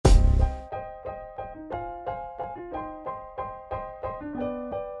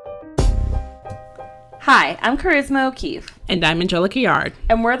Hi, I'm Charisma O'Keefe. And I'm Angelica Yard.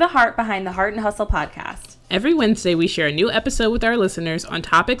 And we're the heart behind the Heart and Hustle podcast. Every Wednesday, we share a new episode with our listeners on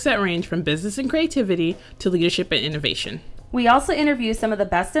topics that range from business and creativity to leadership and innovation. We also interview some of the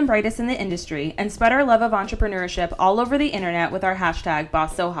best and brightest in the industry and spread our love of entrepreneurship all over the internet with our hashtag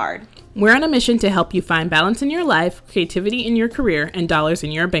 #BossSoHard. We're on a mission to help you find balance in your life, creativity in your career, and dollars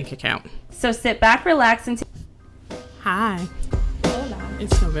in your bank account. So sit back, relax, and... Hi. Hola.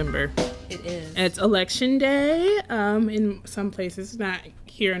 It's November. It is. It's election day in some places, not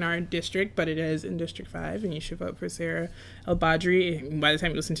here in our district, but it is in District 5, and you should vote for Sarah El-Badri. By the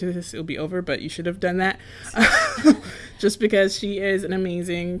time you listen to this, it'll be over, but you should have done that. Just because she is an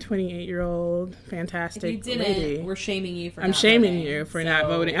amazing 28-year-old, fantastic if you didn't, lady. We're shaming you for I'm not shaming voting, you for not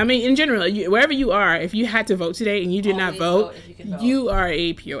voting. I mean, in general, wherever you are, if you had to vote today and you did not vote, you are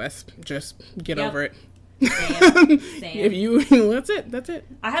a POS. Just get over it. Same. If you, that's it.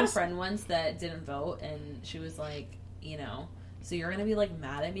 I had a friend once that didn't vote, and she was like, so you're gonna be like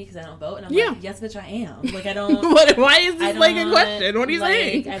mad at me because I don't vote, and I'm like, yes, bitch, I am. Like, I don't. Why is this like a question? What are you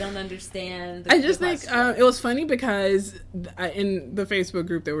saying? I don't understand. I just think it was funny because in the Facebook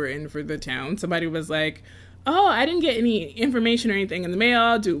group that we're in for the town, somebody was like, "Oh, I didn't get any information or anything in the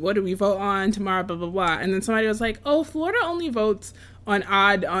mail. What do we vote on tomorrow? Blah blah blah." And then somebody was like, "Oh, Florida only votes on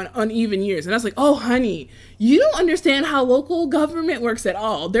uneven years." And I was like, "Oh, honey, you don't understand how local government works at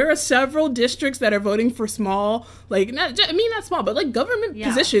all. There are several districts that are voting for small, not small, but like government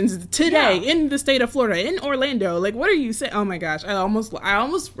positions today in the state of Florida, in Orlando. Like, what are you saying?" Oh my gosh, I almost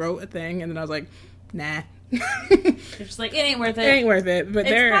wrote a thing, and then I was like, nah. You're just like, it ain't worth it. It ain't worth it. But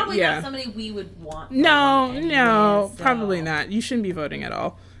it's probably not somebody we would want. No, probably not. You shouldn't be voting at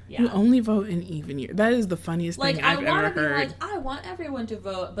all. Yeah. You only vote in even year. That is the funniest thing I've ever heard. I want everyone to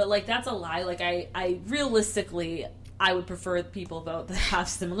vote, but that's a lie. Like, I realistically, I would prefer people vote that have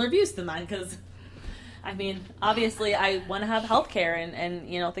similar views to mine, because, I mean, obviously, I want to have healthcare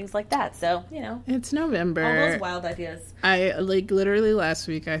and things like that. So, it's November. All those wild ideas. I literally last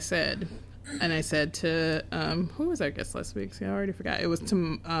week I said to who was our guest last week? See, I already forgot. It was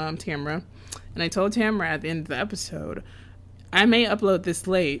to Tamra, and I told Tamra at the end of the episode, I may upload this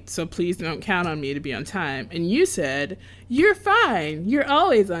late, so please don't count on me to be on time. And you said, you're fine. You're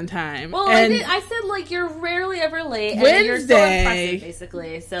always on time. Well, and I said, you're rarely ever late. Wednesday, and you're so impressive,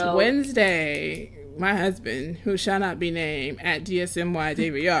 basically. So Wednesday, my husband, who shall not be named, at DSMY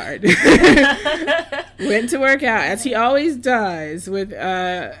David Yard, went to work out, as he always does, with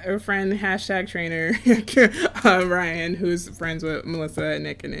a friend, #trainer, Ryan, who's friends with Melissa and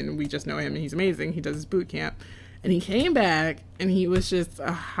Nick, and we just know him, and he's amazing. He does his boot camp. And he came back, and he was just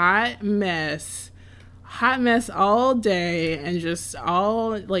a hot mess all day, and just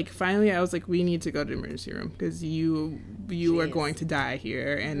finally I was like, we need to go to the emergency room, because you are going to die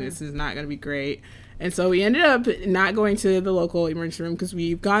here, and this is not going to be great. And so we ended up not going to the local emergency room, because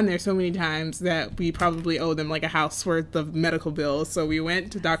we've gone there so many times that we probably owe them like a house worth of medical bills. So we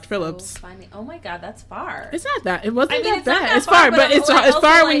went to Dr. Phillips. Oh my God, that's far. It's not that. It wasn't that bad. Not it's far, but it's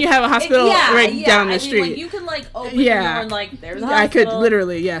far when you have a hospital down the street. Like, you can open the door and there's a hospital. I could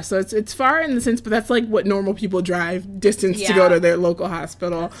literally, So it's far in the sense, but that's like what normal people drive distance to go to their local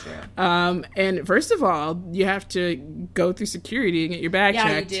hospital. That's true. And first of all, you have to go through security and get your bag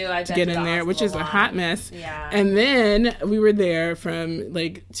checked to get in there, which is a hot mess. Yeah. And then we were there from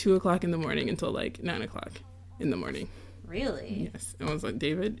 2 o'clock in the morning until 9 o'clock in the morning. Really? Yes. I was like,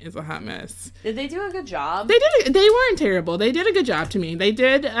 David is a hot mess. Did they do a good job? They weren't terrible. They did a good job to me. They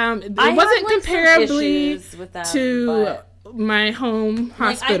did. It wasn't comparably to my home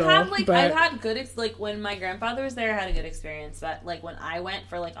hospital. I've had good when my grandfather was there, I had a good experience. But when I went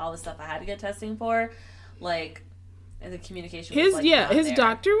for all the stuff I had to get testing for, and the communication was his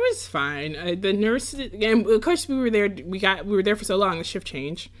doctor was fine. The nurse, and of course we were there. We were there for so long. The shift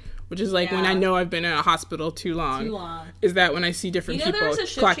change, which is when I know I've been in a hospital too long. Is that when I see different people there was a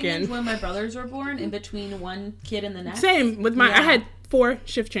shift clock change in? When my brothers were born, in between one kid and the next. Same with I had 4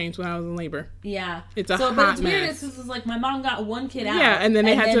 shift changes when I was in labor. Yeah, it's hot mess. Weird. It's my mom got one kid out. Yeah, and then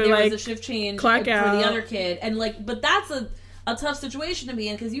they had to there was a shift change clock out for the other kid, and but that's a tough situation to be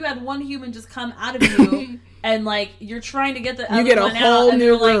in, because you had one human just come out of you. And you're trying to get the other one out. You get a whole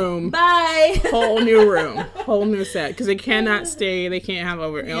new room. Bye. Whole new room. Whole new set. Because they cannot stay. They can't have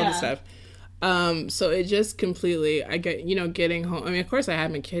all the stuff. So it just completely, I get, getting home. I mean, of course I have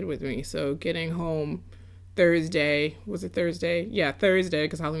my kid with me. So getting home Thursday. Was it Thursday? Yeah, Thursday,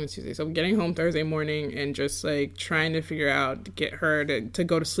 because Halloween was Tuesday. So I'm getting home Thursday morning and just like trying to figure out to get her to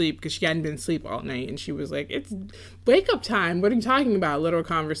go to sleep because she hadn't been asleep all night. And she was like, "It's wake up time. What are you talking about?" Little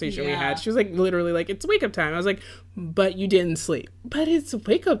conversation we had. She was like, literally like, "It's wake up time." I was like, "But you didn't sleep." "But it's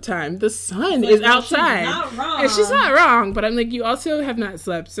wake up time. The sun is outside." She's not wrong. And she's not wrong. But I'm like, you also have not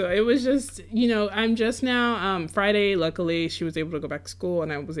slept. So it was just, I'm just now, Friday, luckily she was able to go back to school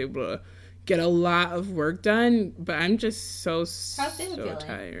and I was able to get a lot of work done, but I'm just so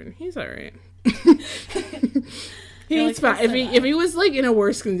tired. He's all right. He's fine. If he was like in a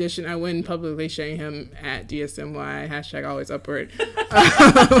worse condition, I wouldn't publicly shame him at DSMY #always upward,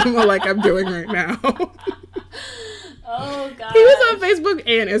 like I'm doing right now. Oh god. He was on Facebook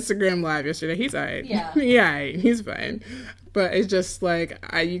and Instagram Live yesterday. He's all right. Yeah. Yeah, he's fine. But it's just like,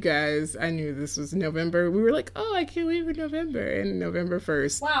 you guys, I knew this was November. We were like, oh, I can't wait for November. And November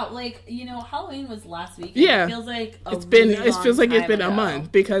 1st. Wow, like, Halloween was last week. Yeah. It feels like it feels like it's been a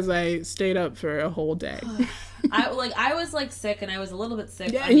month because I stayed up for a whole day. I was like sick and I was a little bit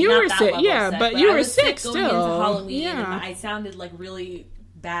sick. Yeah, and you were sick. Yeah, but you were sick still. Going into Halloween, yeah. And I sounded like really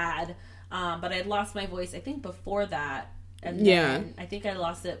bad. But I had lost my voice, I think, before that. And then I think I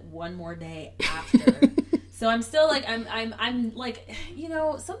lost it one more day after. So I'm still like, I'm like,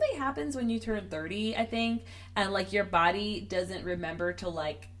 something happens when you turn 30, I think, and like your body doesn't remember to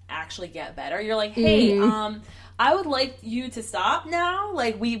like actually get better. You're like, hey, I would like you to stop now.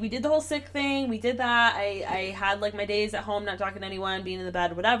 Like we did the whole sick thing. We did that. I had like my days at home, not talking to anyone, being in the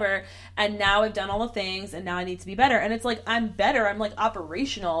bed, whatever. And now I've done all the things and now I need to be better. And it's like, I'm better. I'm like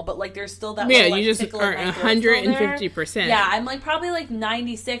operational, but like there's still that. Yeah, little, like, you just are 150%. Yeah, I'm like probably like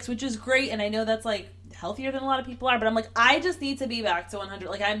 96, which is great. And I know that's like healthier than a lot of people are, but I'm like, I just need to be back to 100.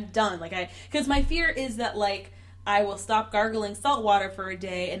 Like I'm done. Like because my fear is that like I will stop gargling salt water for a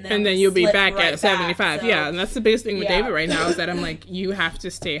day and then you'll be back at 75. So, yeah, and that's the biggest thing with David right now is that I'm like, you have to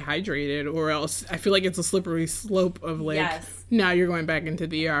stay hydrated or else I feel like it's a slippery slope of like now you're going back into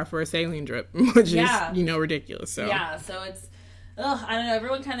the ER for a saline drip, which is ridiculous. So so it's I don't know.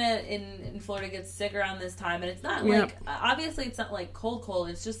 Everyone kind of in Florida gets sick around this time, and it's not like obviously it's not like cold.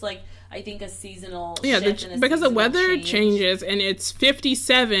 It's just like I think a seasonal shift because the weather changes, and it's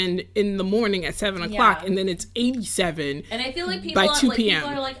 57 in the morning at 7 o'clock, and then it's 87. And I feel like people by 2 p.m.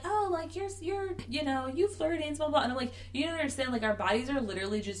 People are like, oh, like you're you Floridians, blah blah. And I'm like, you don't understand. Like our bodies are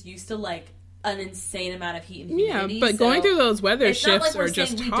literally just used to like an insane amount of heat and humidity. Yeah, but going through those weather shifts are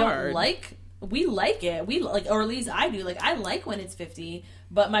just hard. We like it. We like, or at least I do. Like, I like when it's 50,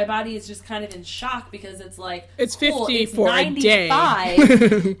 but my body is just kind of in shock because it's like it's 50 it's for 95, a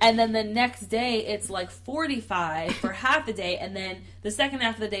day, and then the next day it's like 45 for half the day, and then the second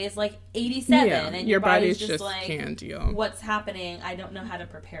half of the day is like 87, and your body's just like, can't deal. What's happening? I don't know how to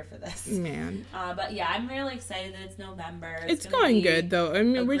prepare for this, man. But yeah, I'm really excited that it's November. It's going good though. I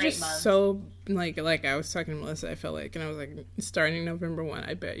mean, we're just so. Like I was talking to Melissa, I felt like, and I was like, starting November 1,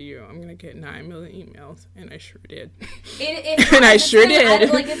 I bet you I'm gonna get 9 million emails, and I sure did. And I sure did.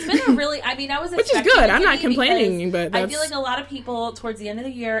 It's been a really, I mean, I was which is good. I'm not complaining, but I feel like a lot of people towards the end of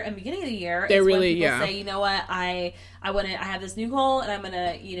the year and beginning of the year, they really say, you know what, I have this new goal, and I'm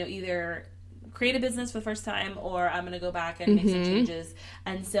gonna either create a business for the first time, or I'm gonna go back and make some changes.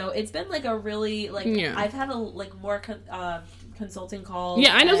 And so it's been like a really I've had more consulting calls.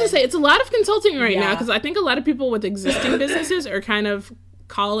 Yeah, I know to say it's a lot of consulting right now because I think a lot of people with existing businesses are kind of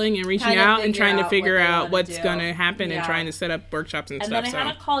calling and reaching out and trying to figure out what's going to happen and trying to set up workshops and stuff. And then I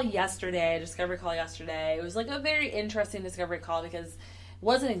had a call yesterday, a discovery call yesterday. It was like a very interesting discovery call because it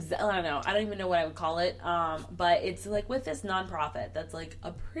wasn't I don't know. I don't even know what I would call it. But it's like with this nonprofit that's like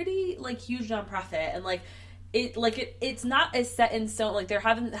a pretty like huge nonprofit, and like it's not as set in stone. Like there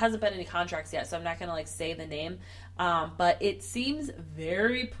hasn't been any contracts yet, so I'm not gonna like say the name. But it seems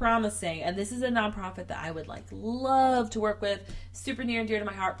very promising, and this is a nonprofit that I would like love to work with, super near and dear to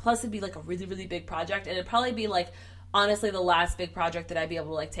my heart. Plus, it'd be like a really, really big project, and it'd probably be like honestly the last big project that I'd be able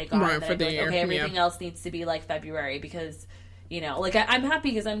to like take on. Right, for the year. Okay, everything else needs to be like February because like I'm happy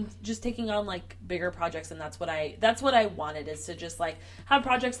because I'm just taking on like bigger projects, and that's what I wanted is to just like have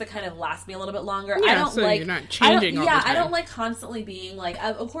projects that kind of last me a little bit longer. Yeah, I don't so like you're not changing all the time. I don't like constantly being like.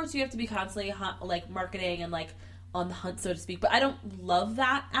 Of course, you have to be constantly like marketing and like on the hunt, so to speak, but I don't love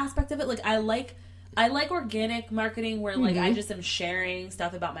that aspect of it. Like I like I like organic marketing where, like, I just am sharing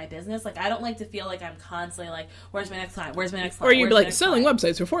stuff about my business. Like, I don't like to feel like I'm constantly like, where's my next client? Where's my next client? Or you'd be like, selling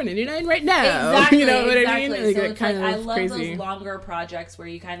websites for $4.99 right now. Exactly. You know what exactly. I mean? So Like, it's like, I love crazy. those longer projects where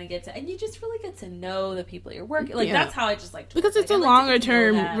you kind of get to, and you just really get to know the people you're working. Like, that's how I just like to Because work. it's like, a I like to longer get to know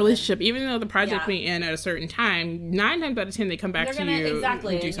term them relationship. Even though the project Yeah. may end at a certain time, 9 times out of 10 they come back They're to gonna you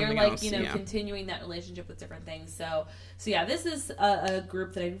exactly, and do and you're something like else. continuing that relationship with different things. So yeah, this is a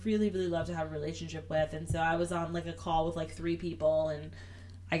group that I really really love to have a relationship with, and so I was on like a call with like 3 people, and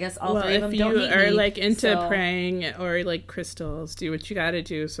I guess all 3 of them don't If need you are me, like into so- praying or like crystals, do what you got to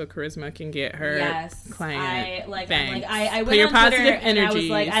do so Charisma can get her client. I Put went your on Twitter positive and I was energies.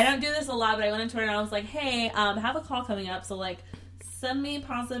 like, I don't do this a lot, but I went on Twitter and I was like, hey, have a call coming up, so like send me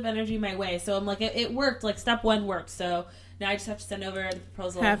positive energy my way. So I'm like, it worked. Like step 1 worked. So now I just have to send over the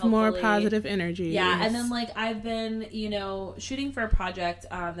proposal. Have more positive energy. Yeah, and then like I've been, shooting for a project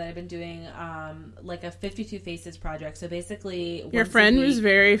that I've been doing, like a 52 Faces project. So basically, Your once a friend was week-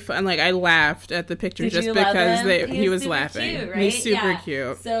 very fun. Like I laughed at the picture Did just you love because him? he was super laughing. Cute, right? He's super Yeah.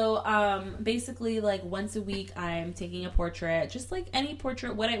 cute. So basically, like once a week, I'm taking a portrait, just like any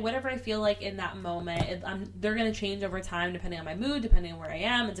portrait, whatever I feel like in that moment. They're gonna change over time depending on my mood, depending on where I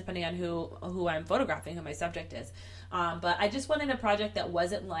am, and depending on who I'm photographing, who my subject is. But I just wanted a project that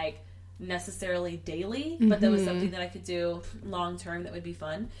wasn't like necessarily daily, but that was something that I could do long term that would be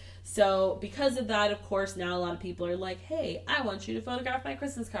fun. So because of that, of course, now a lot of people are like, hey, I want you to photograph my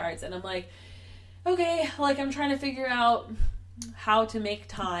Christmas cards. And I'm like, okay, like I'm trying to figure out how to make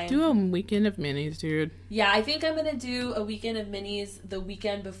time. Do a weekend of minis, dude. Yeah, I think I'm going to do a weekend of minis the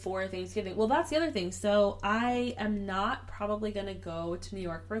weekend before Thanksgiving. Well, that's the other thing. So I am not probably going to go to New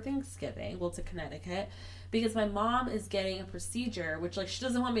York for Thanksgiving, to Connecticut, because my mom is getting a procedure, which like she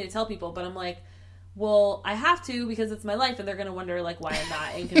doesn't want me to tell people, but I'm like, well, I have to because it's my life, and they're going to wonder like why I'm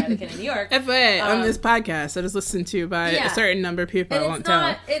not in Connecticut and New York. FYI, on this podcast that is listened to by a certain number of people, and I won't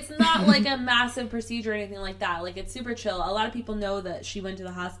tell. It's not like a massive procedure or anything like that. Like it's super chill. A lot of people know that she went to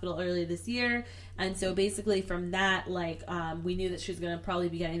the hospital earlier this year, and so basically from that, like we knew that she was going to probably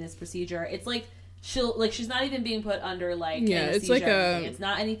be getting this procedure. It's like she's not even being put under like it's like it's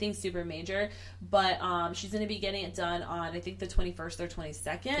not anything super major, but she's going to be getting it done on I think the 21st or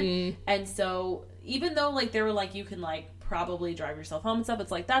 22nd. And so even though like they were like you can like probably drive yourself home and stuff, it's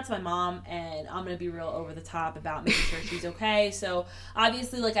like that's my mom, and I'm going to be real over the top about making sure she's okay. So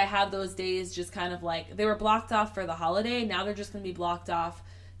obviously like I have those days just kind of like they were blocked off for the holiday, now they're just going to be blocked off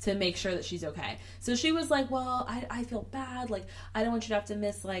to make sure that she's okay. So she was like, well, I feel bad. Like, I don't want you to have to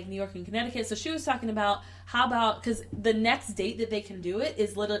miss, like, New York and Connecticut. So she was talking about, how about, because the next date that they can do it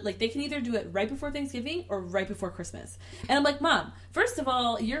is literally, like, they can either do it right before Thanksgiving or right before Christmas. And I'm like, Mom, first of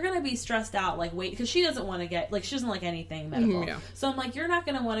all, you're going to be stressed out, like, wait, because she doesn't want to get, like, she doesn't like anything medical. Yeah. So I'm like, you're not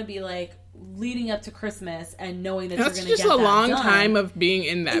going to want to be, like, leading up to Christmas and knowing that you're going to get That's just a long done. time of being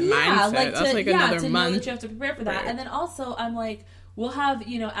in that mindset. That's like another to month. know that you have to prepare for that. Right. And then also, I'm like, we'll have,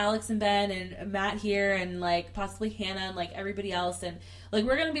 Alex and Ben and Matt here and, like, possibly Hannah and, like, everybody else. And, like,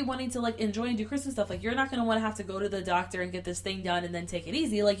 we're going to be wanting to, like, enjoy and do Christmas stuff. Like, you're not going to want to have to go to the doctor and get this thing done and then take it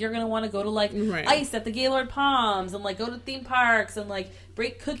easy. Like, you're going to want to go to, like, ice at the Gaylord Palms and, like, go to theme parks and, like,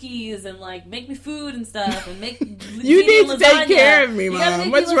 break cookies and, like, make me food and stuff and make You need to take care of me,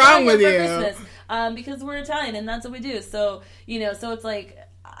 Mom. What's wrong with you? Because we're Italian and that's what we do. So, so it's like,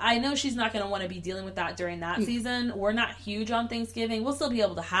 I know she's not going to want to be dealing with that during that season. We're not huge on Thanksgiving. We'll still be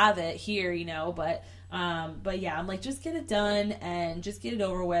able to have it here, but yeah, I'm like, just get it done and just get it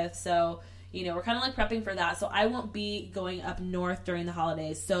over with. So, we're kind of like prepping for that. So I won't be going up north during the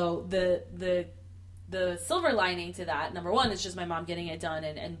holidays. So the silver lining to that, number one, is just my mom getting it done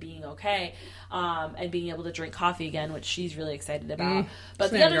and being okay, and being able to drink coffee again, which she's really excited about.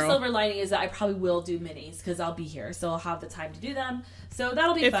 But the other silver lining is that I probably will do minis because I'll be here, so I'll have the time to do them. So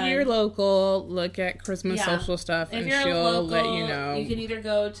that'll be fun. If you're local, look at Christmas social stuff, and she'll local, let you know. You can either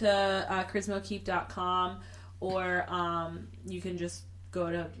go to ChrismaO'Keefe.com or you can just go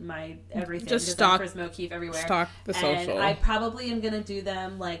to my everything. Just stalk Chris O'Keefe everywhere. Stalk the social. And I probably am going to do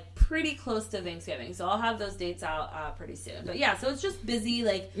them like pretty close to Thanksgiving. So I'll have those dates out pretty soon. But yeah, so it's just busy.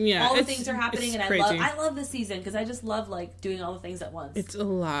 Like all the things are happening, and crazy. I love this season because I just love like doing all the things at once. It's a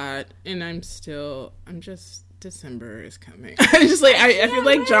lot, and I'm just December is coming. I'm just like I feel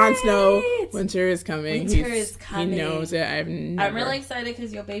like Jon Snow. Winter is coming. Winter is coming. He knows it. I'm really excited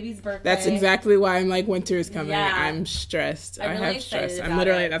because your baby's birthday. That's exactly why I'm like winter is coming. Yeah. I'm stressed. I'm I really have stress. excited I'm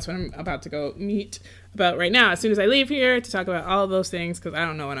literally about it. that's what I'm about to go meet about right now. As soon as I leave here to talk about all of those things because I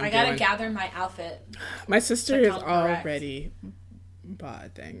don't know what I'm doing. I gotta gather my outfit. My sister is come correct. already buy a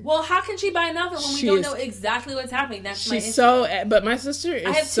thing. Well, how can she buy enough when we don't know exactly what's happening? That's my issue. But my sister is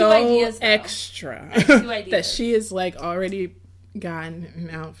extra I have 2 ideas. that she is like already gotten an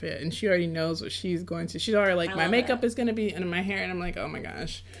outfit and she already knows what she's going to. She's already like, my makeup is going to be in my hair, and I'm like, oh my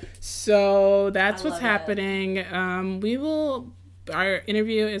gosh. So that's what's happening. Our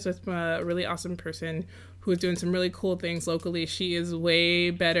interview is with a really awesome person who's doing some really cool things locally. She is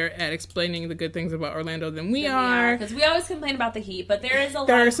way better at explaining the good things about Orlando than we are. Because we always complain about the heat, but there is a lot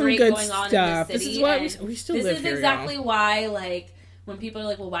of great going on in this city. This is why we still live here. This is exactly why, like, when people are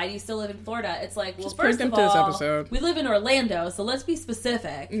like, well, why do you still live in Florida? It's like, well, just first of all, we live in Orlando, so let's be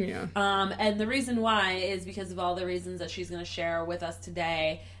specific. Yeah. And the reason why is because of all the reasons that she's going to share with us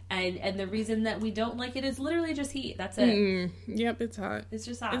today. And the reason that we don't like it is literally just heat. That's it. Yep, it's hot. It's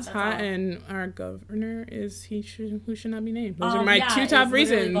just hot. It's hot, and our governor is who should not be named. Those are my 2 top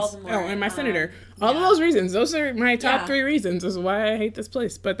reasons. Baltimore. Oh, and my senator. All of those reasons. Those are my top 3 reasons is why I hate this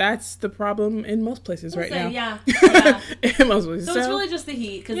place. But that's the problem in most places right now. Yeah. In most places. So it's really just the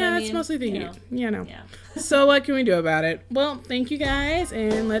heat. It's mostly the heat. Yeah. So what can we do about it? Well, thank you guys,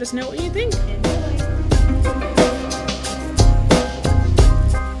 and let us know what you think.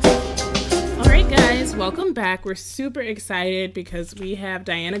 Guys, welcome back. We're super excited because we have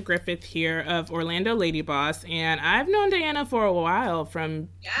Diana Griffith here of Orlando Lady Boss, and I've known Diana for a while from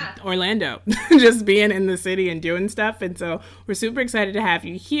Orlando, just being in the city and doing stuff, and so we're super excited to have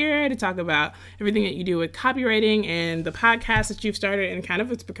you here to talk about everything that you do with copywriting and the podcast that you've started, and kind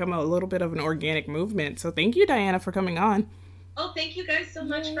of it's become a little bit of an organic movement. So thank you, Diana, for coming on. Oh, thank you guys so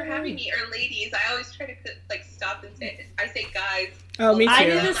much for having me. Or ladies. I always try to stop and say guys. Oh, me too. I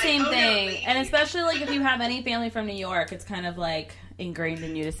do the same thing. And especially like if you have any family from New York, it's kind of like ingrained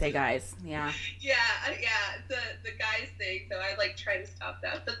in you to say guys. Yeah. Yeah, the guys thing. So I like try to stop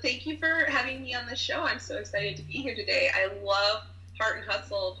that. But thank you for having me on the show. I'm so excited to be here today. I love Heart and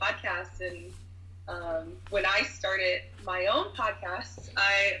Hustle podcasts, and when I started my own podcast,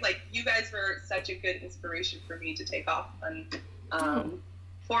 you guys were such a good inspiration for me to take off on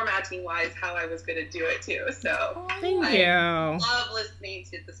formatting wise how I was going to do it too. So thank you. Love listening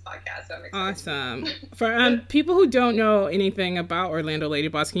to this podcast. So I'm excited. Awesome. For people who don't know anything about Orlando Lady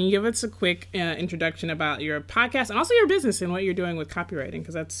Boss, can you give us a quick introduction about your podcast and also your business and what you're doing with copywriting?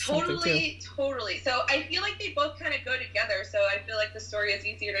 Because that's totally. So I feel like they both kind of go together. So I feel like the story is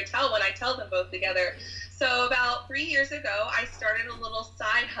easier to tell when I tell them both together. So about 3 years ago, I started a little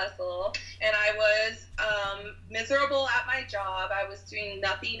side hustle, and I was miserable at my job. I was doing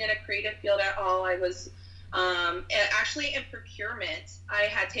nothing in a creative field at all. I was actually in procurement. I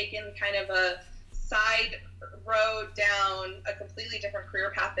had taken kind of a side road down a completely different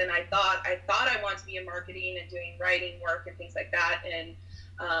career path than I thought. I thought I wanted to be in marketing and doing writing work and things like that, and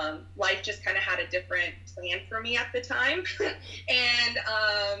life just kind of had a different plan for me at the time.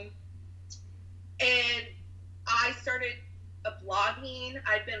 And I started blogging.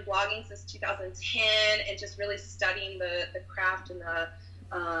 I've been blogging since 2010 and just really studying the craft and the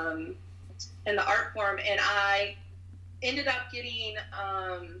art form. And I ended up getting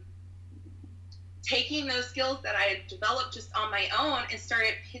taking those skills that I had developed just on my own and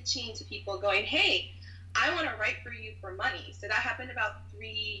started pitching to people going, hey, I want to write for you for money. So that happened about 3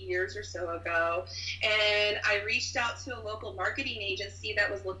 years or so ago. And I reached out to a local marketing agency that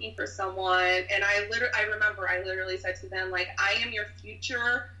was looking for someone. And I remember I literally said to them, like, I am your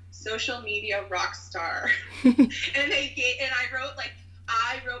future social media rock star. and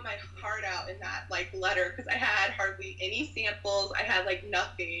I wrote my heart out in that letter because I had hardly any samples. I had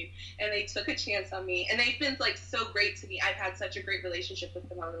nothing, and they took a chance on me, and they've been so great to me. I've had such a great relationship with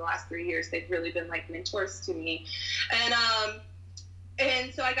them over the last 3 years. They've really been mentors to me,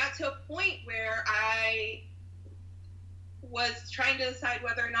 and so I got to a point where I was trying to decide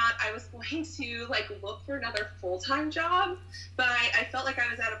whether or not I was going to look for another full-time job, but I felt like I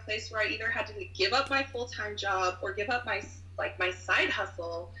was at a place where I either had to give up my full-time job or give up my side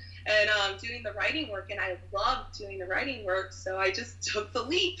hustle and doing the writing work, and I loved doing the writing work, so I just took the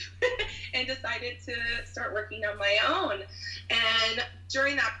leap and decided to start working on my own. And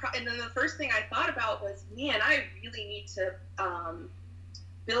during that and then the first thing I thought about was, man, I really need to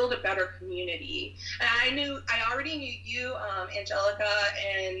build a better community. And I already knew you, Angelica,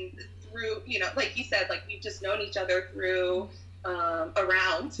 and through, like you said, we've just known each other through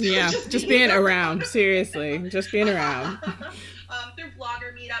around. Yeah, just being around. Seriously, just being around. Through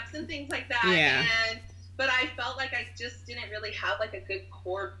blogger meetups and things like that. Yeah. But I felt like I just didn't really have a good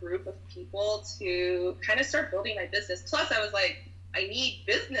core group of people to kind of start building my business. Plus, I was like, I need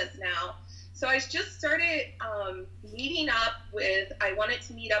business now. So I just started meeting up with, I wanted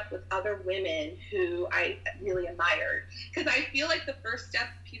to meet up with other women who I really admired. Because I feel like the first step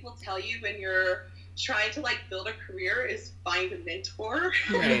people tell you when you're trying to like build a career is find a mentor.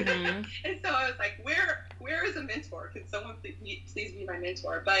 Right. And so I was like, where is a mentor? Can someone please be my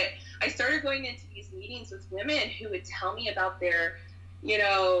mentor? But I started going into these meetings with women who would tell me about their, you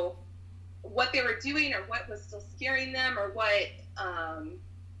know, what they were doing or what was still scaring them or what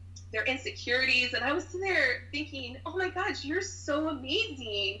their insecurities. And I was sitting there thinking, oh my gosh, you're so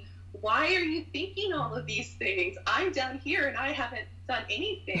amazing. Why are you thinking all of these things? I'm down here and I haven't done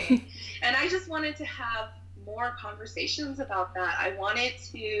anything. And I just wanted to have more conversations about that. I wanted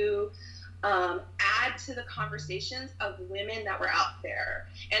to add to the conversations of women that were out there.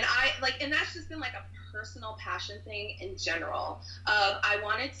 And and that's just been like a personal passion thing in general. I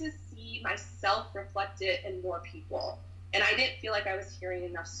wanted to see myself reflected in more people. And I didn't feel like I was hearing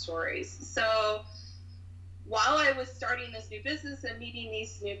enough stories. So while I was starting this new business and meeting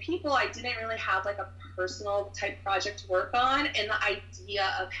these new people, I didn't really have like a personal type project to work on. And the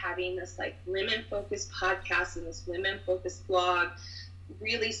idea of having this like women-focused podcast and this women-focused blog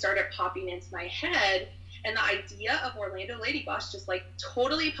really started popping into my head. And the idea of Orlando Lady Boss just like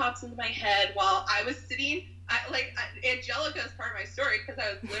totally pops into my head while I was sitting. Angelica is part of my story because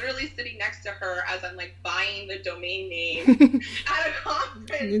I was literally sitting next to her as I'm like buying the domain name at a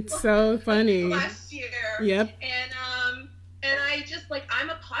conference. It's so funny. Last year. Yep. And I just like, I'm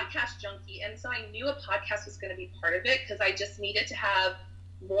a podcast junkie. And so I knew a podcast was going to be part of it because I just needed to have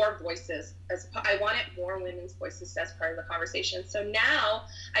more voices. I wanted more women's voices as part of the conversation. So now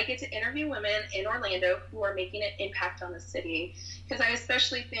I get to interview women in Orlando who are making an impact on the city. Because I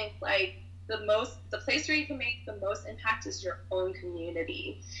especially think like, the place where you can make the most impact is your own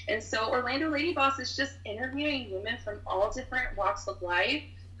community. And so Orlando Lady Boss is just interviewing women from all different walks of life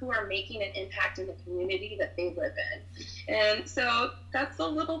who are making an impact in the community that they live in. And so that's a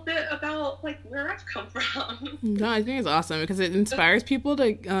little bit about like where I've come from. No, I think it's awesome because it inspires people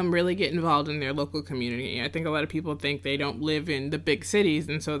to really get involved in their local community. I think a lot of people think they don't live in the big cities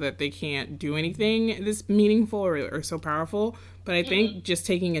and so that they can't do anything that's meaningful or so powerful. But I think just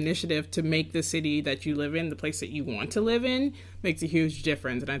taking initiative to make the city that you live in, the place that you want to live in, makes a huge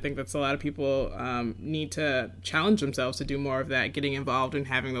difference. And I think that's a lot of people need to challenge themselves to do more of that, getting involved and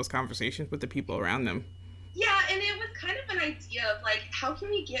having those conversations with the people around them. Yeah, and it was kind of an idea of like, how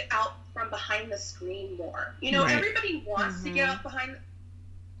can we get out from behind the screen more? You know, everybody wants to get out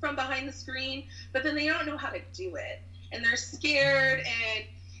from behind the screen, but then they don't know how to do it. And they're scared and,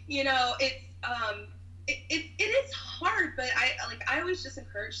 you know, it is hard, but I always just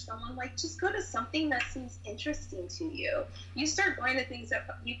encourage someone like just go to something that seems interesting to you. You start going to things that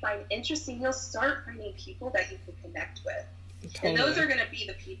you find interesting, you'll start finding people that you can connect with. Totally. And those are going to be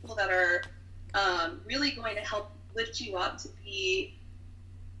the people that are really going to help lift you up to be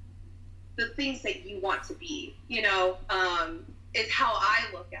the things that you want to be, you know, is how I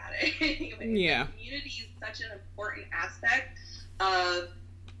look at it. Yeah. Community is such an important aspect of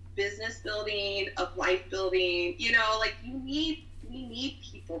business building, of life building, you know, like we need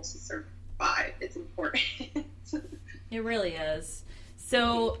people to survive. It's important. It really is.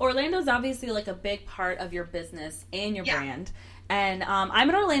 So Orlando's obviously like a big part of your business and your brand. And I'm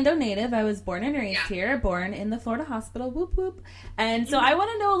an Orlando native. I was born and raised here, born in the Florida hospital, whoop whoop. And so I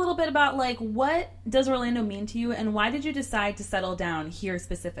want to know a little bit about like, what does Orlando mean to you and why did you decide to settle down here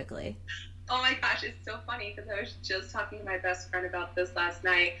specifically? Oh my gosh, it's so funny because I was just talking to my best friend about this last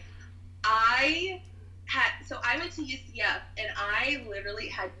night. I went to UCF and I literally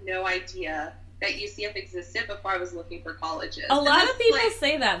had no idea that UCF existed before I was looking for colleges. A lot of people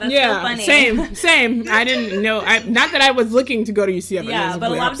say that. That's so funny. Same. I didn't know. Not that I was looking to go to UCF. Yeah,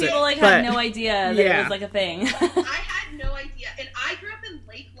 but a lot of people like had no idea that it was like a thing. I had no idea. And I grew up in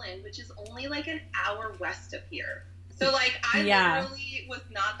Lakeland, which is only like an hour west of here. So like I literally was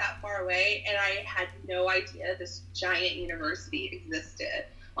not that far away and I had no idea this giant university existed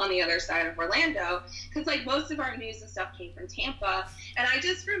on the other side of Orlando, because like most of our news and stuff came from Tampa. And I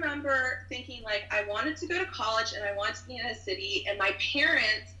just remember thinking like I wanted to go to college and I wanted to be in a city, and my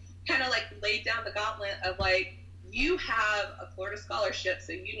parents kind of like laid down the gauntlet of like, you have a Florida scholarship,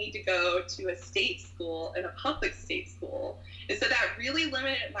 so you need to go to a state school and a public state school. And so that really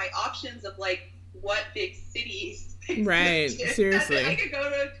limited my options of like what big cities seriously I could go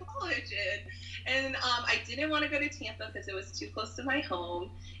to college in. And I didn't want to go to Tampa because it was too close to my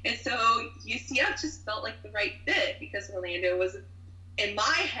home. And so UCF just felt like the right fit because Orlando was, in my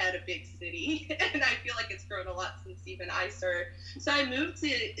head, a big city. And I feel like it's grown a lot since even I started. So I moved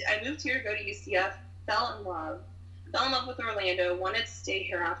here to go to UCF, fell in love. fell in love with Orlando, wanted to stay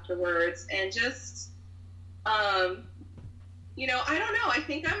here afterwards, and just, you know, I don't know. I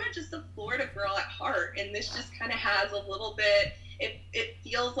think I'm just a Florida girl at heart, and this just kind of has a little bit, it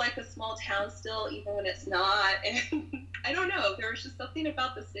feels like a small town still, even when it's not, and I don't know. There's just something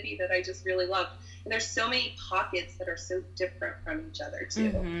about the city that I just really love, and there's so many pockets that are so different from each other,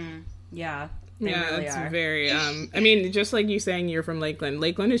 too. Mm-hmm. Yeah. Yeah, really it's are. very, I mean, just like you saying you're from Lakeland.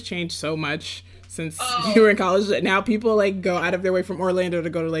 Lakeland has changed so much since you were in college. Now people, like, go out of their way from Orlando to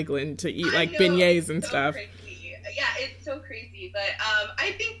go to Lakeland to eat, like, beignets and stuff. Crazy. Yeah, it's so crazy. But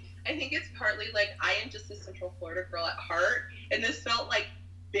I think it's partly, like, I am just a Central Florida girl at heart, and this felt, like,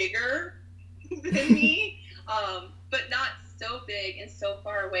 bigger than me, but not so big and so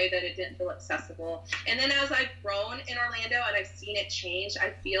far away that it didn't feel accessible. And then as I've grown in Orlando and I've seen it change, I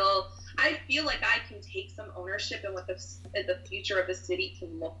feel like I can take some ownership in what the future of the city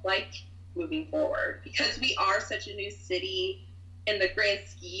can look like moving forward, because we are such a new city in the grand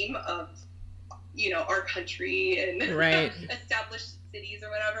scheme of, you know, our country and right. established cities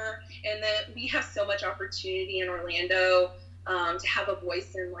or whatever, and that we have so much opportunity in Orlando to have a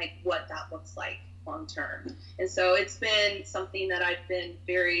voice in, like, what that looks like long term. And so it's been something that I've been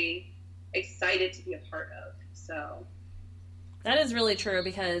very excited to be a part of. So that is really true,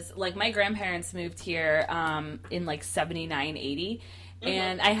 because, like, my grandparents moved here in, like, 79, 80,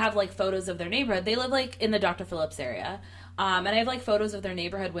 and I have, like, photos of their neighborhood. They live, like, in the Dr. Phillips area, and I have, like, photos of their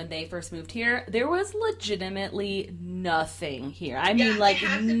neighborhood when they first moved here. There was legitimately nothing here. I mean, like,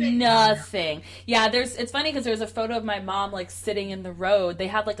 nothing. Yeah, it's funny because there's a photo of my mom, like, sitting in the road. They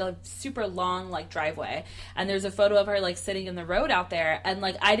have, like, a super long, like, driveway, and there's a photo of her, like, sitting in the road out there, and,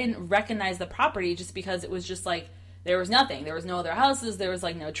 like, I didn't recognize the property just because it was just, like, there was nothing. There was no other houses. There was,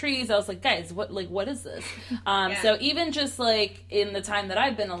 like, no trees. I was like, guys, what is this? So even just, like, in the time that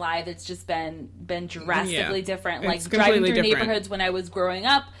I've been alive, it's just been drastically different. Like, driving through neighborhoods when I was growing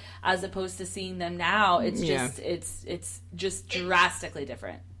up, as opposed to seeing them now, it's just it's just drastically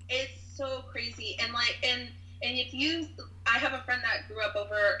different. It's so crazy. And, like, and I have a friend that grew up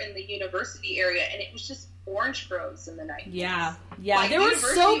over in the university area, and it was just orange groves in the 90s. Yeah. Like, there were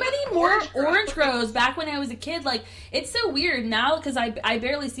so many more orange groves back when I was a kid. Like, it's so weird now because I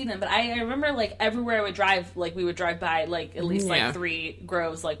barely see them, but I remember, like, everywhere I would drive, like, we would drive by, like, at least like 3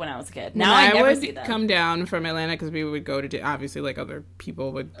 groves, like, when I was a kid. Now I never see them. Come down from Atlanta because we would go to obviously, like, other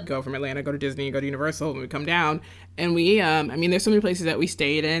people would go from Atlanta, go to Disney, go to Universal, and we'd come down, and we I mean, there's so many places that we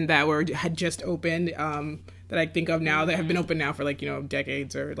stayed in that had just opened that I think of now that have been open now for, like, you know,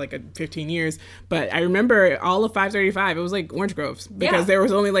 decades or, like, 15 years. But I remember all of 535, it was, like, orange groves because there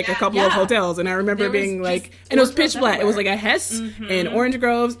was only, like, a couple of hotels. And I remember being, like, and it was pitch black. It was, like, a Hess and orange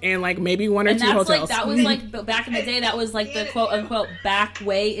groves and, like, maybe 1 or 2 hotels. Like, that was, like, back in the day, that was, like, the quote-unquote back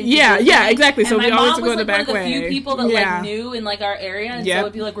way. Yeah, exactly. So we always would go the back way. My mom was, like, one of the few people that, like, knew in, like, our area. And so it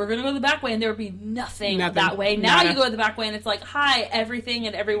would be like, we're going to go the back way. And there would be nothing that way. Now you go the back way and it's like, hi, everything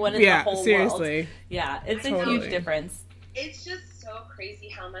and everyone in the whole world. Yeah, it's a huge difference. It's just so crazy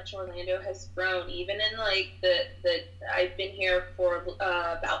how much Orlando has grown, even in, like, the I've been here for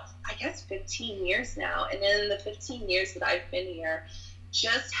about, I guess, 15 years now, and in the 15 years that I've been here,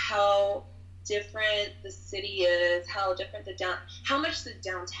 just how different the city is, how different how much the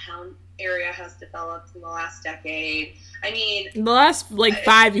downtown area has developed in the last decade. I mean, the last, like,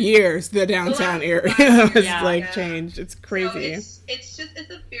 5 years, the downtown area has changed. It's crazy. So it's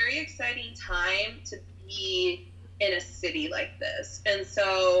a very exciting time to be in a city like this, and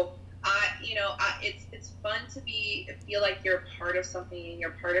so it's fun to feel like you're part of something, and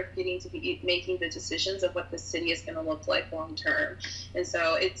you're part of getting to be making the decisions of what the city is going to look like long term. And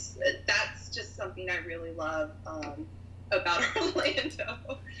so that's just something I really love about Orlando.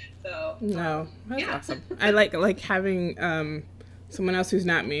 So that's awesome. I like having someone else who's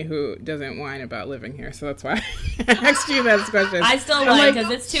not me who doesn't whine about living here, so that's why I asked you that question. I still whine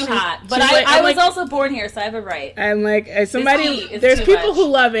because it's too hot, but I was also born here, so I have a right. And, like, as somebody, there's people who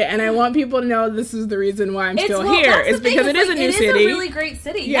love it, and I want people to know this is the reason why I'm still here. It's because it is a new city. It is a really great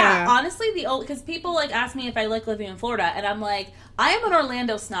city. Yeah, honestly, because people, like, ask me if I like living in Florida, and I'm like, I am an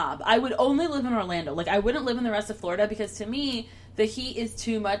Orlando snob. I would only live in Orlando. Like, I wouldn't live in the rest of Florida because, to me, the heat is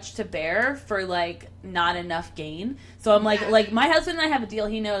too much to bear for, like, not enough gain. So I'm like my husband and I have a deal.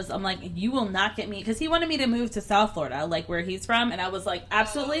 He knows. I'm like, you will not get me, because he wanted me to move to South Florida, like where he's from, and I was like,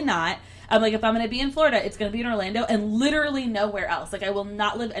 absolutely not. I'm like, if I'm going to be in Florida, it's going to be in Orlando and literally nowhere else. Like, I will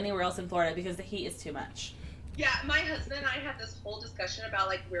not live anywhere else in Florida because the heat is too much. Yeah, my husband and I had this whole discussion about,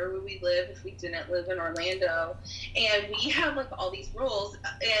 like, where would we live if we didn't live in Orlando, and we have, like, all these rules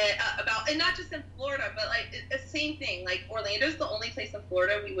about, and not just in Florida, but, like, the same thing. Like, Orlando's the only place in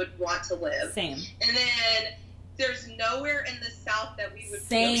Florida we would want to live. Same. And then there's nowhere in the South that we would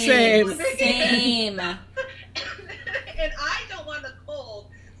Same. feel living Same. in. And I don't want the cold.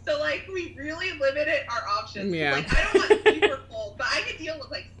 So, like, we really limited our options. Yeah. Like, I don't want super cold, but I could deal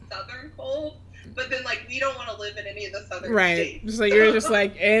with, like, southern cold. But then, like, we don't want to live in any of the southern states. So you're just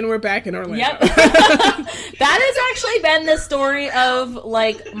like, and we're back in Orlando. Yep. That has actually been the story of,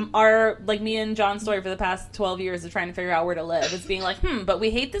 like, me and John's story for the past 12 years of trying to figure out where to live. It's being like, but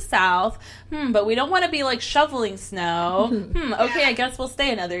we hate the South. But we don't want to be, like, shoveling snow. Okay, Yeah. I guess we'll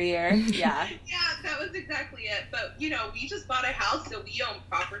stay another year. Yeah. Yeah, that was exactly it. But, you know, we just bought a house, so we own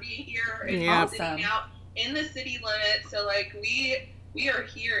property here. And Yeah. we're sitting out in the city limits. So, like, we are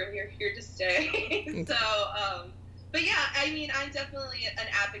here. We are here to stay. So, but yeah, I mean, I'm definitely an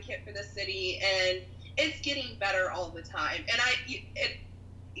advocate for the city, and it's getting better all the time. And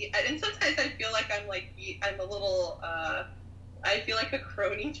and sometimes I feel like I'm a little, I feel like a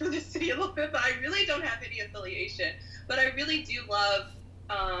crony for the city a little bit, but I really don't have any affiliation. But I really do love,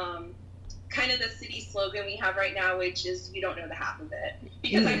 kind of the city slogan we have right now, which is "You don't know the half of it,"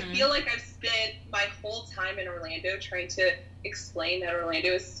 because I feel like I've spent my whole time in Orlando trying to explain that Orlando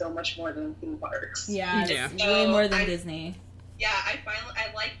is so much more than theme parks. Yeah. Yeah. It's way more than Disney. Yeah, I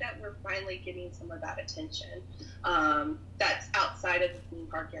like that we're finally getting some of that attention that's outside of the theme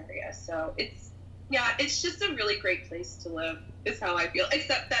park area. So it's just a really great place to live, is how I feel,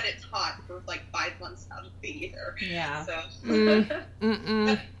 except that it's hot for like 5 months out of the year. Yeah. So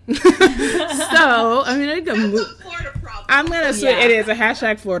So I'm gonna go. that's a Florida problem. I'm gonna switch. Yeah. It is a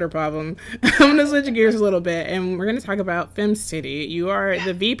hashtag Florida problem. I'm gonna switch gears a little bit, and we're gonna talk about Fem City. You are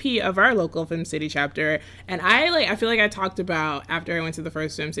the VP of our local Fem City chapter, and I feel like I talked about after I went to the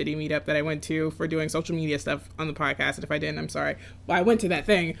first Fem City meetup that I went to for doing social media stuff on the podcast. And if I didn't, I'm sorry. Well, I went to that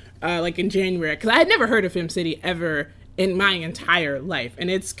thing like in January because I had never heard of Fem City ever in my entire life,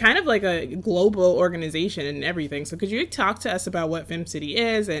 and it's kind of like a global organization and everything. So could you talk to us about what Fem City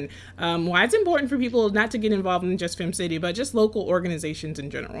is and why it's important for people not to get involved in just Fem City but just local organizations in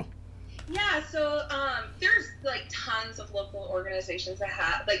general? Yeah, so there's like tons of local organizations that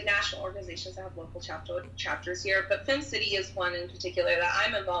have, like national organizations that have local chapters here, but Fem City is one in particular that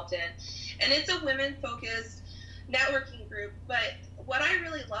I'm involved in, and it's a women-focused networking group. But what I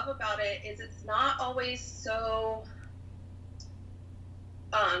really love about it is it's not always so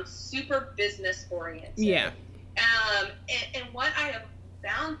super business oriented. Yeah. And what I have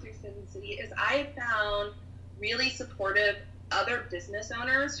found through Fem City is I have found really supportive other business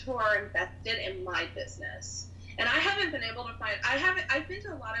owners who are invested in my business. And I haven't been able to find, I've been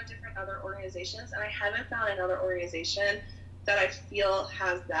to a lot of different other organizations, and I haven't found another organization that I feel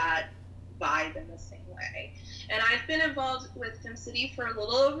has that vibe in the same way. And I've been involved with Fem City for a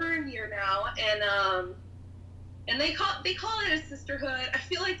little over a year now, and they call it a sisterhood. I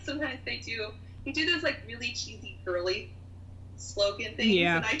feel like sometimes they do those like really cheesy girly slogan things,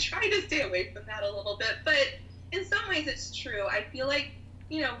 and I try to stay away from that a little bit. But in some ways, it's true. I feel like,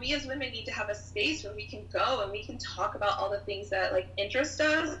 you know, we as women need to have a space where we can go and we can talk about all the things that like interest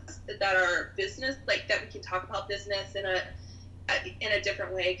us, that are business, like that we can talk about business in a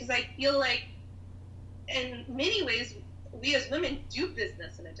different way. Because I feel like, in many ways, we as women do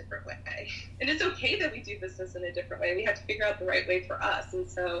business in a different way, and it's okay that we do business in a different way. We have to figure out the right way for us, and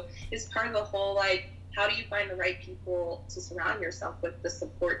so it's part of the whole, like, how do you find the right people to surround yourself with to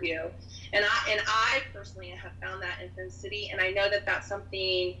support you? And I personally have found that in Fem City, and I know that that's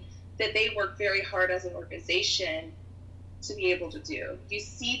something that they work very hard as an organization to be able to do. You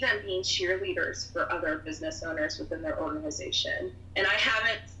see them being cheerleaders for other business owners within their organization, and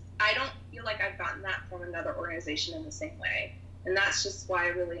I don't feel like I've gotten that from another organization in the same way. And that's just why I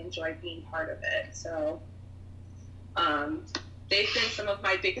really enjoy being part of it. So they've been some of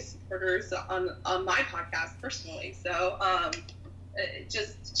my biggest supporters on my podcast personally. So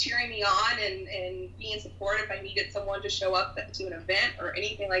just cheering me on and being supportive if I needed someone to show up to an event or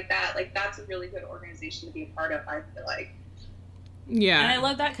anything like that. Like, that's a really good organization to be a part of, I feel like. Yeah. And I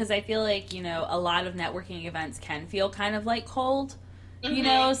love that because I feel like, you know, a lot of networking events can feel kind of like cold. You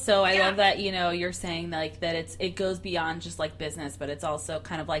know, so I love that, you know, you're saying like that it goes beyond just like business, but it's also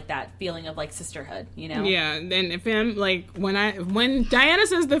kind of like that feeling of like sisterhood, you know? Yeah, and if like when Diana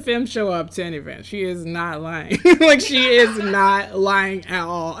says the Fem show up to an event, she is not lying. Like, she is not lying at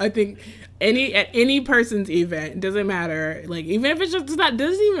all. I think at any person's event, it doesn't matter. Like, even if it's just doesn't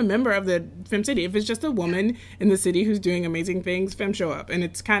even a member of the Fem City, if it's just a woman in the city who's doing amazing things, Fem show up, and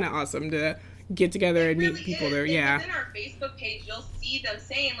it's kind of awesome to get together and meet people there. Yeah. Within our Facebook page, you'll see them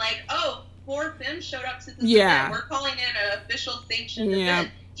saying like, "Oh, 4 Fem showed up to this event. We're calling it an official sanctioned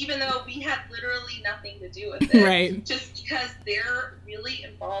event," even though we had literally nothing to do with it. Right. Just because they're really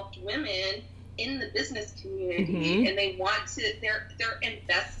involved women in the business community, and they want to, they're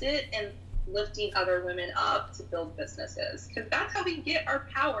invested in lifting other women up to build businesses, because that's how we get our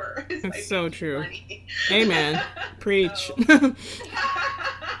power. That's so true. Amen. Preach.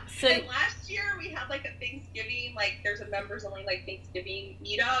 So and last year we had like a Thanksgiving, like there's a members only like Thanksgiving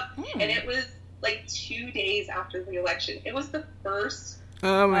meetup, and it was like 2 days after the election. It was the first.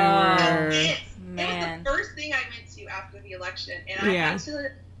 Oh my word! It was the first thing I went to after the election, and I had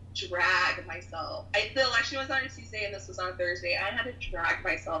to drag myself. The election was on a Tuesday and this was on a Thursday. I had to drag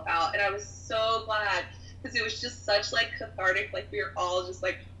myself out, and I was so glad, because it was just such like cathartic. Like we were all just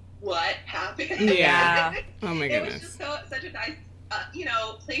like, what happened? Yeah. Oh my goodness. It was just such a nice,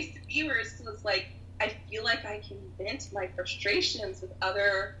 place to be, where it's like, I feel like I can vent my frustrations with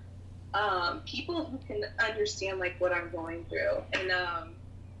other people who can understand like what I'm going through, and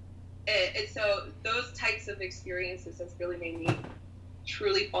so those types of experiences has really made me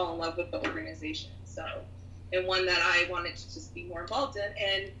truly fall in love with the organization. So, and one that I wanted to just be more involved in.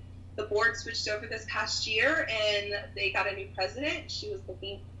 And the board switched over this past year, and they got a new president. She was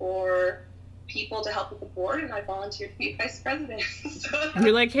looking for people to help with the board, and I volunteered to be vice president. So,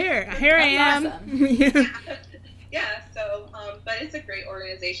 you're like, here I am. Awesome. Yeah, so, but it's a great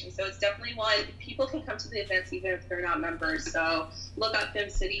organization. So it's definitely one, people can come to the events even if they're not members. So look up Fem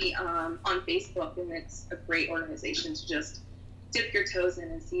City on Facebook, and it's a great organization to just dip your toes in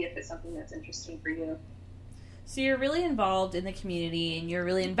and see if it's something that's interesting for you. So you're really involved in the community, and you're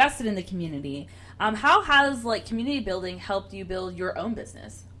really invested in the community. How has like community building helped you build your own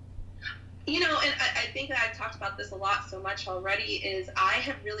business? And I think that I've talked about this a lot so much already, is I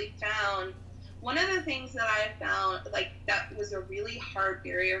have really found, one of the things that I found, like, that was a really hard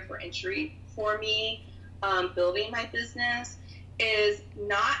barrier for entry for me, building my business, is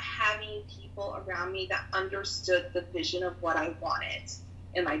not having people around me that understood the vision of what I wanted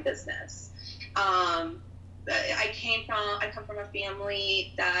in my business. I come from a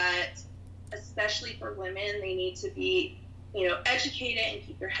family that, especially for women, they need to be, educated and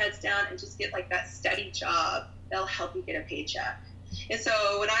keep their heads down and just get like that steady job that'll help you get a paycheck. And so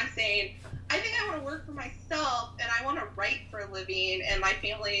when I'm saying, I think I want to work for myself and I want to write for a living, and my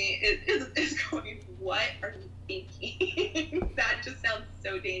family is going, what are you thinking? That just sounds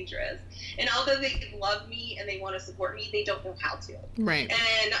so dangerous. And although they love me and they want to support me, they don't know how to. Right.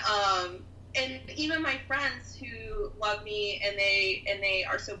 And even my friends who love me and they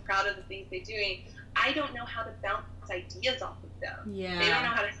are so proud of the things they're doing, I don't know how to bounce ideas off of them. Yeah. They don't know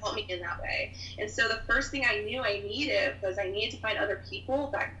how to help me in that way. And so the first thing I knew I needed was I needed to find other people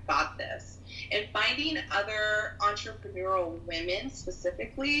that got this. And finding other entrepreneurial women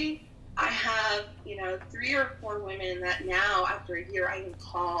specifically, I have, 3 or 4 women that now after a year I can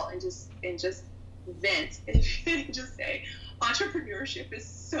call and just vent and just say, entrepreneurship is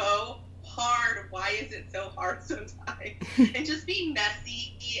so hard. Why is it so hard sometimes? And just be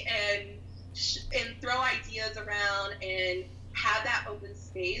messy and throw ideas around and have that open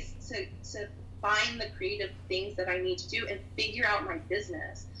space to find the creative things that I need to do and figure out my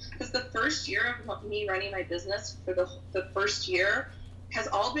business. Because the first year of me running my business, for the first year, has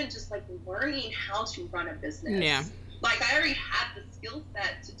all been just like learning how to run a business. Yeah. Like I already had the skill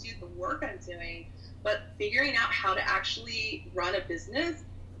set to do the work I'm doing, but figuring out how to actually run a business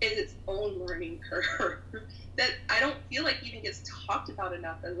is its own learning curve that I don't feel like even gets talked about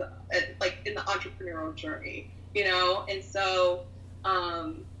enough as like in the entrepreneurial journey, And so,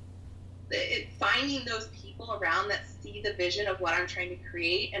 finding those people around that see the vision of what I'm trying to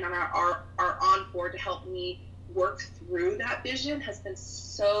create and are on board to help me work through that vision has been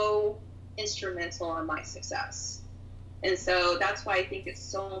so instrumental in my success. And so that's why I think it's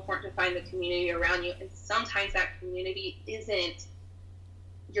so important to find the community around you. And sometimes that community isn't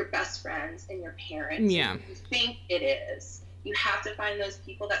your best friends and your parents. Yeah. You think it is. You have to find those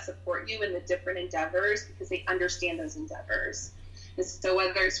people that support you in the different endeavors because they understand those endeavors. And so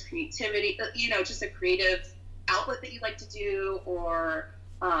whether it's creativity, just a creative outlet that you like to do, or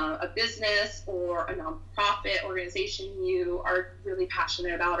a business or a nonprofit organization you are really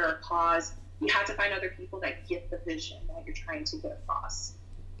passionate about, or a cause, you have to find other people that get the vision that you're trying to get across.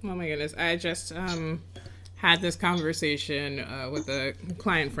 Oh my goodness. I just had this conversation with a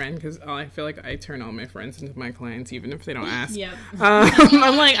client friend, because I feel like I turn all my friends into my clients, even if they don't ask. Yep.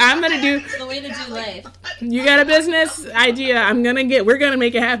 I'm like, I'm going to do... It's the way to do life. You got a business idea, we're going to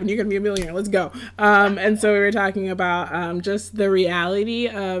make it happen. You're going to be a millionaire. Let's go. And so we were talking about just the reality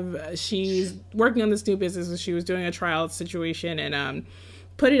of she's working on this new business, and she was doing a trial situation and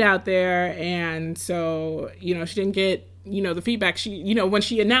put it out there. And so, she didn't get the feedback she, when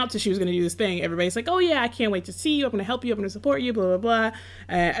she announced that she was going to do this thing, everybody's like, oh yeah, I can't wait to see you. I'm going to help you. I'm going to support you, blah, blah, blah.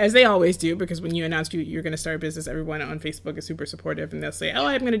 As they always do, because when you announce you're going to start a business, everyone on Facebook is super supportive and they'll say, oh,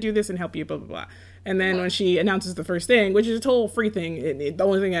 I'm going to do this and help you, blah, blah, blah. And then when she announces the first thing, which is a total free thing, the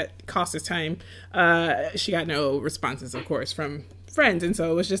only thing that costs is time, she got no responses, of course, from friends. And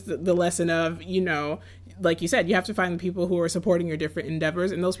so it was just the lesson of, like you said, you have to find the people who are supporting your different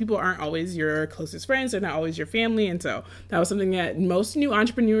endeavors, and those people aren't always your closest friends. They're not always your family. And so that was something that most new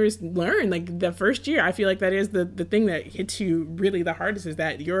entrepreneurs learn. Like the first year, I feel like that is the thing that hits you really the hardest, is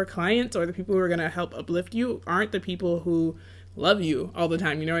that your clients or the people who are going to help uplift you aren't the people who love you all the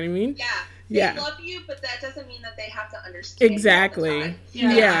time. You know what I mean? Yeah. They love you, but that doesn't mean that they have to understand. Exactly.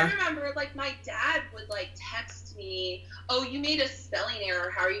 Yeah. I remember, like, my dad would, like, text me, oh, you made a spelling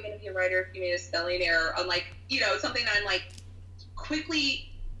error. How are you going to be a writer if you made a spelling error? On, like, something that I'm, like, quickly,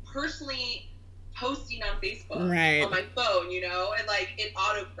 personally posting on Facebook on my phone, and, like, it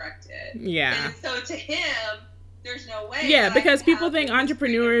auto-corrected. Yeah. And so to him, there's no way. Yeah, because people think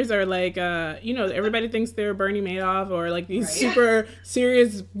entrepreneurs are like, everybody thinks they're Bernie Madoff or like these super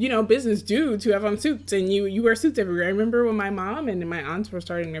serious, business dudes who have on suits, and you wear suits everywhere. I remember when my mom and my aunts were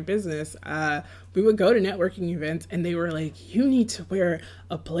starting their business, we would go to networking events and they were like, you need to wear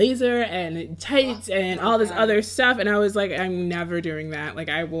a blazer and tights and all this other stuff. And I was like, I'm never doing that. Like,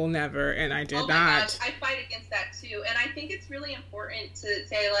 I will never. And I did not. God, I fight against that too. And I think it's really important to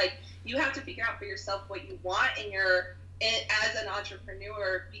say, like, you have to figure out for yourself what you want as an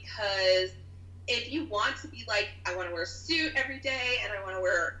entrepreneur, because if you want to be like, I want to wear a suit every day and I want to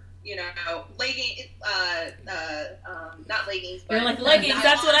wear, leggings, not leggings, but you're like, leggings, nylons.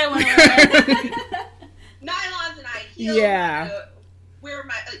 That's what I want to wear. Nylons and high heels. Yeah. Wear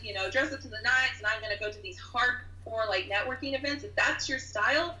my, dress up to the nines, and I'm going to go to these hardcore, like, networking events. If that's your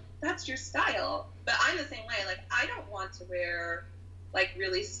style, that's your style. But I'm the same way. Like, I don't want to wear, like,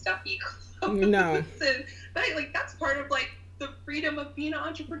 really stuffy clothes. No. But, like, that's part of, like, the freedom of being an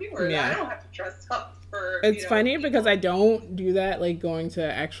entrepreneur. Yeah. I don't have to dress up for, it's funny people. Because I don't do that, like, going to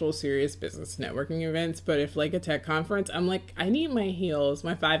actual serious business networking events. But if, like, a tech conference, I'm like, I need my heels,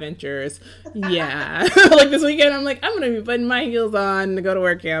 my 5-inchers. Yeah. Like, this weekend, I'm like, I'm going to be putting my heels on to go to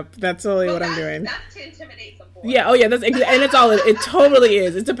work camp. That's totally what I'm doing. That's to intimidate some boys. Yeah. Oh, yeah. And it's all, it totally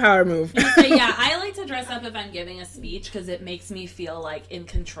is. It's a power move. So, yeah, I like to dress up if I'm giving a speech because it makes me feel, like, in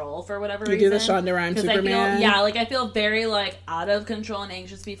control for whatever reason. You do the Shonda Rhimes Superman. I feel very, like, out of control and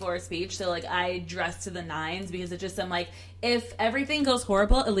anxious before a speech. So, like, I dress to the nines because I'm like, if everything goes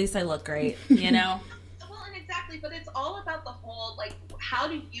horrible, at least I look great, Well, and exactly, but it's all about the whole, like, how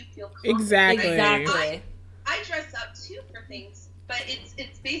do you feel comfortable? Exactly. I dress up too for things, but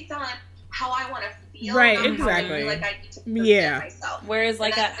it's based on how I want to feel. Right, exactly. Exactly. How I feel like I need to present myself. Whereas,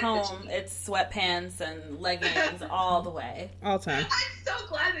 like, at home, it's sweatpants and leggings all the way. All time. I'm so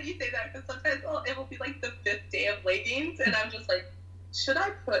glad that you say that, because sometimes it will be, like, the 5th day of leggings, and I'm just like, should I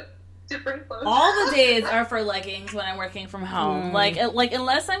put different clothes? All the days are for leggings when I'm working from home. Like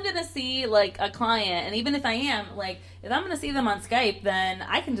unless I'm gonna see, like, a client, and even if I am, like, if I'm gonna see them on Skype, then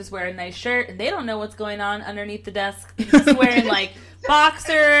I can just wear a nice shirt and they don't know what's going on underneath the desk. Just wearing, like,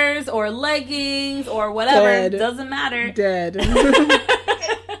 boxers or leggings or whatever. Dead. Doesn't matter. Dead.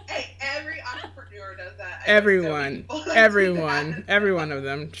 Hey, every entrepreneur does that. Every one of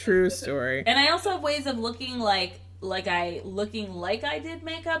them. True story. And I also have ways of looking like I did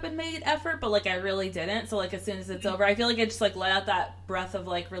makeup and made effort, but, like, I really didn't. So, like, as soon as it's over, I feel like I just, like, let out that breath of,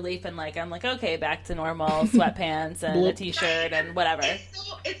 like, relief, and, like, I'm like, okay, back to normal, sweatpants and a t-shirt and whatever.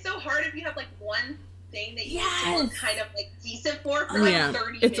 It's so hard if you have, like, one thing that you feel kind of, like, decent for like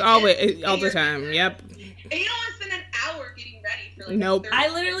 30 it's minutes. Always all the time. Yep. And you don't want to spend an hour getting ready for, like, nope.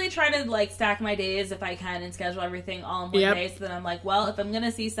 I literally try to, like, stack my days if I can and schedule everything all in one day, so that I'm like, well, if I'm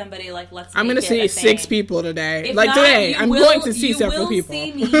gonna see somebody, like, I'm gonna see 6 people today. If like, not, today, I'm going to see several people.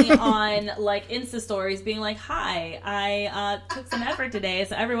 You will see me on, like, Insta stories being like, hi, I took some effort today,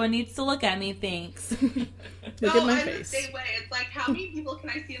 so everyone needs to look at me, thanks. Look at my I'm face. the same way. It's like, how many people can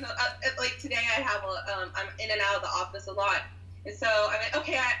I see in the, like, today I have I'm in and out of the office a lot. And so I'm like,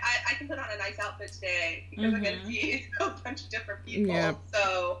 okay, I can put on a nice outfit today because I'm going to see a bunch of different people. Yep.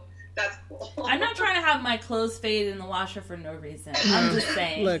 So that's cool. I'm not trying to have my clothes fade in the washer for no reason. I'm just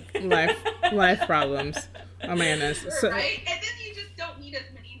saying. Look, life problems. Oh, man. Right? And then you just don't need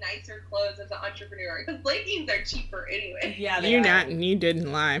as many nicer clothes as an entrepreneur because leggings are cheaper anyway. Yeah, you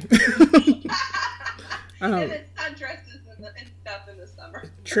didn't lie. And then sundresses and stuff in the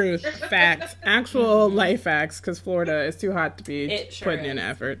summer. Truth. Facts. Actual life facts, because Florida is too hot to be putting in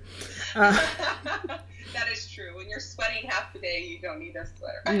effort. That is true. When you're sweating half the day, you don't need a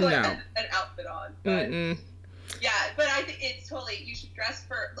sweater. No. An outfit on. But Yeah, but I think it's totally, you should dress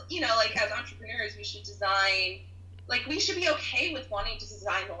for, like as entrepreneurs, we should design, like we should be okay with wanting to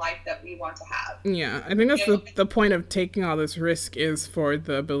design the life that we want to have. Yeah, I think that's the point of taking all this risk is for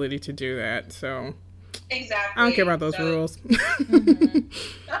the ability to do that. So exactly. I don't care about those rules.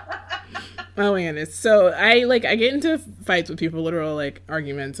 Oh my goodness. So I get into fights with people, literal like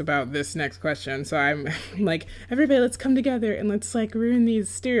arguments about this next question. So I'm like, everybody, let's come together and let's like ruin these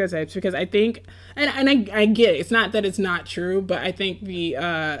stereotypes, because I think, and I get it. It's not that it's not true, but I think the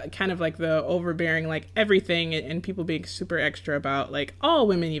kind of like the overbearing like everything and people being super extra about like all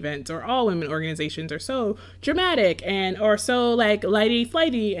women events or all women organizations are so dramatic and or so like lighty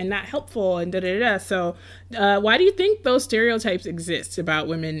flighty and not helpful and da da da. So why do you think those stereotypes exist about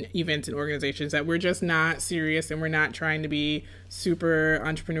women events and organizations, that we're just not serious and we're not trying to be super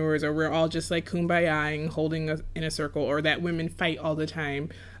entrepreneurs, or we're all just like kumbayaing, holding in a circle, or that women fight all the time?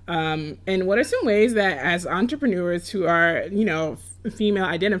 And what are some ways that as entrepreneurs who are, female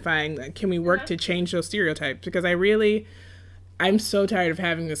identifying, can we work to change those stereotypes? Because I'm so tired of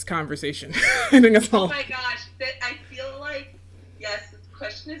having this conversation. I think that's all. Oh my gosh, I feel like, yes,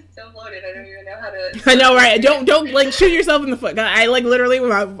 question is so loaded. I don't even know how to. I know, right? Don't like shoot yourself in the foot. I like literally,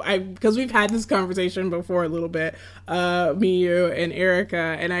 because we've had this conversation before a little bit, me, you, and Erica,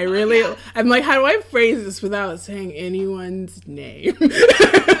 and I'm like, how do I phrase this without saying anyone's name?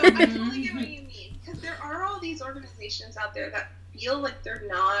 I totally get what you mean, because there are all these organizations out there that feel like they're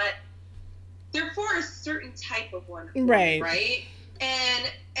for a certain type of woman, right?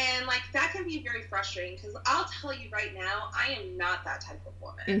 And like that can be very frustrating, because I'll tell you right now, I am not that type of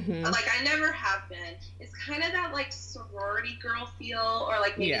woman. Mm-hmm. Like I never have been. It's kind of that like sorority girl feel, or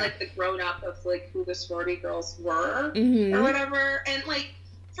like maybe like the grown up of like who the sorority girls were, or whatever. And like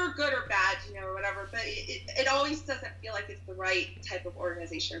for good or bad, or whatever. But it always doesn't feel like it's the right type of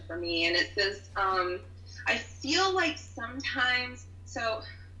organization for me. And it's this. I feel like sometimes as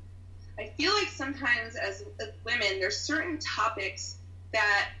women, there's certain topics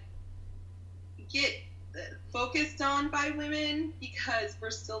that get focused on by women because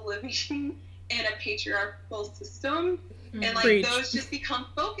we're still living in a patriarchal system, and like those just become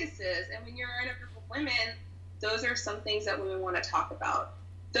focuses. And when you're in a group of women, those are some things that women want to talk about.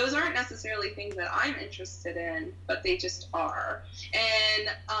 Those aren't necessarily things that I'm interested in, but they just are.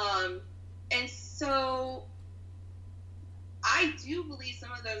 And so I do believe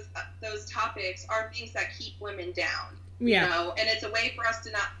some of those topics are things that keep women down. And it's a way for us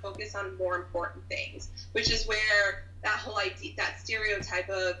to not focus on more important things, which is where that whole idea, that stereotype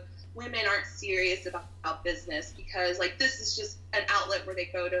of women aren't serious about business because like this is just an outlet where they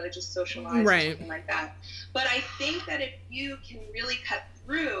go to just socialize or something like that. But I think that if you can really cut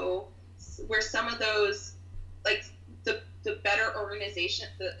through where some of those like the better organization,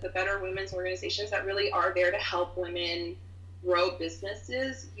 the better women's organizations that really are there to help women grow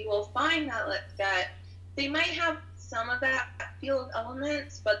businesses, you will find that they might have some of that field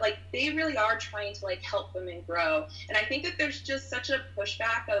elements, but like they really are trying to like help women grow. And I think that there's just such a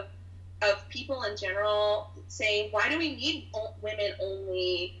pushback of people in general saying, why do we need women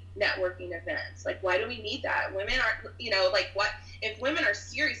only networking events? Like, why do we need that? Women aren't, like what if women are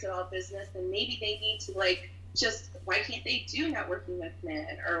serious about business, then maybe they need to like just, why can't they do networking with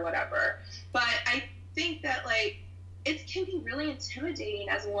men or whatever? But I think that like it can be really intimidating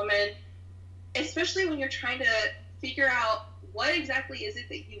as a woman, especially when you're trying to figure out what exactly is it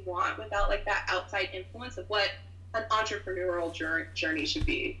that you want without like that outside influence of what an entrepreneurial journey should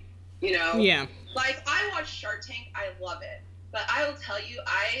be, Yeah. Like I watch Shark Tank, I love it. But I will tell you,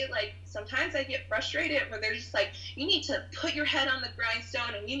 sometimes I get frustrated where they're just like, you need to put your head on the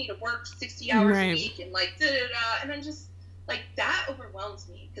grindstone and you need to work 60 hours a week and like da-da-da. And I'm just like, that overwhelms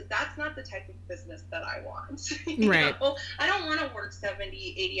me because that's not the type of business that I want. I don't want to work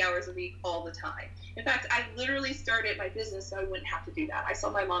 70, 80 hours a week all the time. In fact, I literally started my business so I wouldn't have to do that. I saw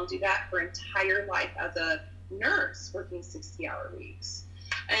my mom do that her entire life as a nurse working 60-hour weeks.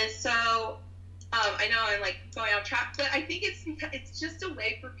 And so I know I'm like going off track, but I think it's just a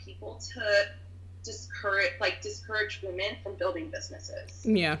way for people to discourage women from building businesses.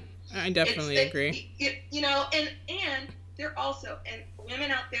 Yeah, I definitely agree. And there also, and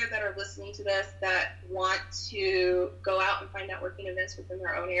women out there that are listening to this that want to go out and find networking events within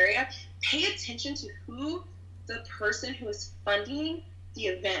their own area, pay attention to who the person who is funding the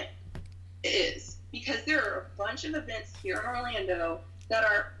event is. Because there are a bunch of events here in Orlando that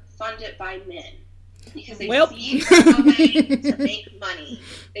are funded by men. Because they see it as a way to make money.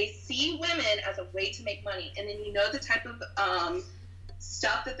 They see women as a way to make money. And then the type of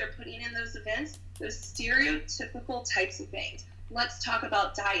stuff that they're putting in those events, those stereotypical types of things. Let's talk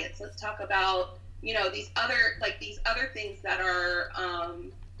about diets. Let's talk about you know, these other things that are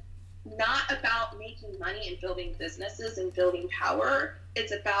not about making money and building businesses and building power.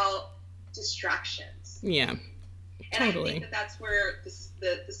 It's about distractions. Yeah, and totally. I think that's where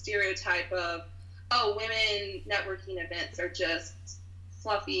the stereotype of, oh, women networking events are just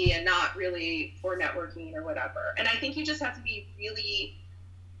fluffy and not really for networking or whatever. And I think you just have to be really,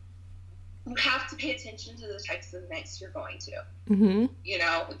 you have to pay attention to the types of events you're going to. Mm-hmm. You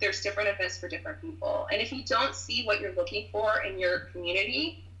know, there's different events for different people. And if you don't see what you're looking for in your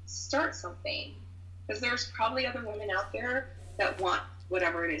community, start something. Because there's probably other women out there that want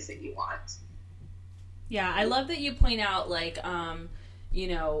whatever it is that you want. Yeah, I love that you point out, like, you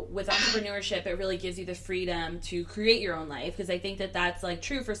know, with entrepreneurship, it really gives you the freedom to create your own life. Because I think that that's, like,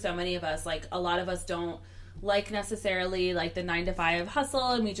 true for so many of us. Like, a lot of us don't like necessarily like the 9-to-5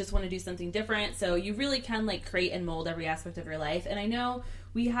 hustle, and we just want to do something different. So you really can like create and mold every aspect of your life. And I know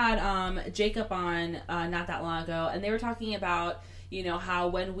we had Jacob on not that long ago, and they were talking about, you know, how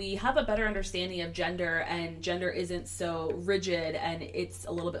when we have a better understanding of gender, and gender isn't so rigid and it's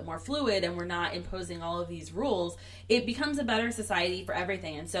a little bit more fluid, and we're not imposing all of these rules, it becomes a better society for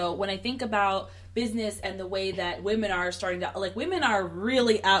everything. And so when I think about business and the way that women are starting to, like, women are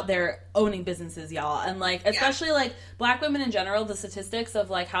really out there owning businesses, y'all. And like, especially like Black women in general, the statistics of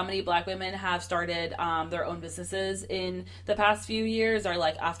like how many Black women have started their own businesses in the past few years are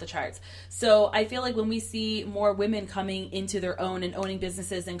like off the charts. So I feel like when we see more women coming into their own and owning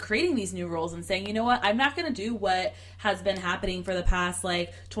businesses and creating these new roles and saying, you know what, I'm not going to do what has been happening for the past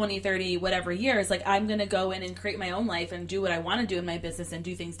like 20, 30, whatever years. Like, I'm going to go in and create my own life and do what I want to do in my business and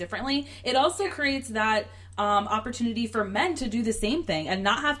do things differently. It also creates that opportunity for men to do the same thing and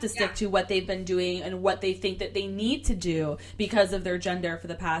not have to stick to what they've been doing and what they think that they need to do because of their gender for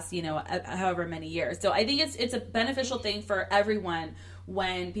the past, you know, however many years. So I think it's a beneficial thing for everyone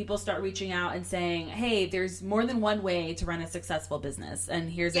when people start reaching out and saying, hey, there's more than one way to run a successful business,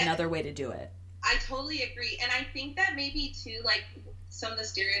 and here's another way to do it. I totally agree. And I think that maybe too, like, some of the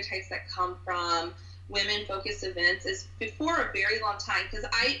stereotypes that come from women-focused events is before a very long time, because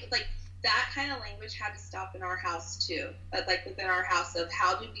I, like, that kind of language had to stop in our house too, like within our house, of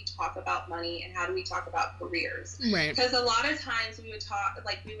how do we talk about money and how do we talk about careers? Right. Because a lot of times we would talk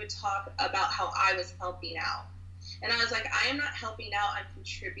about how I was helping out. And I was like, I am not helping out, I'm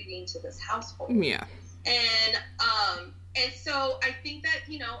contributing to this household. Yeah. And so I think that,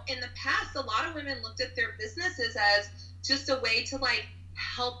 you know, in the past, a lot of women looked at their businesses as just a way to like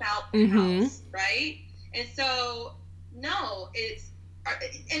help out the house, right? And so, no,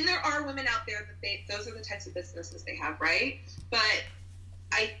 and there are women out there that those are the types of businesses they have, right? But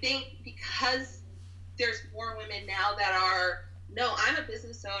I think because there's more women now that are, no, I'm a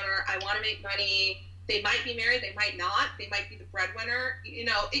business owner, I want to make money. They might be married, they might not, they might be the breadwinner. You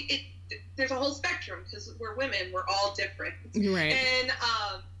know, there's a whole spectrum because we're women, we're all different, right?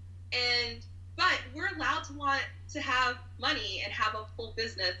 But we're allowed to want to have money and have a full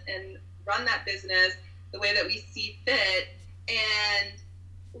business and run that business the way that we see fit. And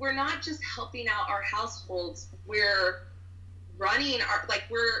we're not just helping out our households, we're running our, like,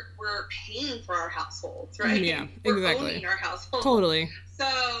 we're paying for our households, right? Yeah, we're exactly. owning our households. Totally. So,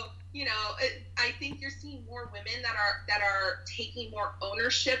 you know, I think you're seeing more women that are taking more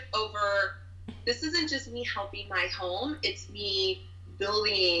ownership over, this isn't just me helping my home, it's me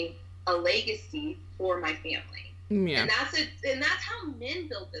building a legacy for my family. Yeah. And that's it. And that's how men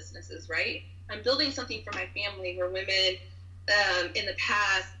build businesses, right? I'm building something for my family, where women, in the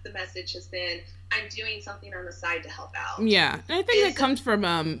past, the message has been, I'm doing something on the side to help out. Yeah, and I think that comes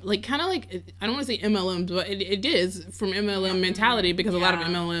from, like, kind of like, I don't want to say MLMs, but it is from MLM mentality, because a lot of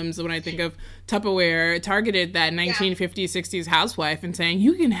MLMs, when I think of Tupperware, targeted that 1950s, 60s housewife and saying,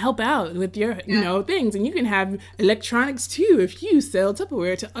 you can help out with your, you know, things, and you can have electronics too if you sell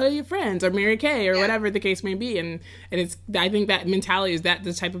Tupperware to all your friends, or Mary Kay, or whatever the case may be. And it's, I think that mentality is that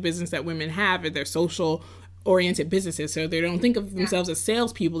the type of business that women have, is their social oriented businesses. So they don't think of themselves as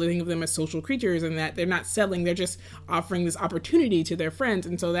salespeople, they think of them as social creatures, and that they're not selling, they're just offering this opportunity to their friends.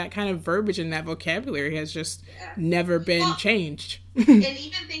 And so that kind of verbiage and that vocabulary has just never been changed. And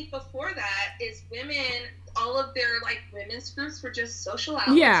even think before that is women, all of their like women's groups were just social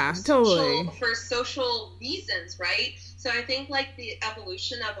outlets. Yeah, totally. For social reasons, right? So I think like the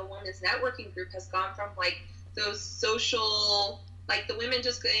evolution of a women's networking group has gone from like those social, like the women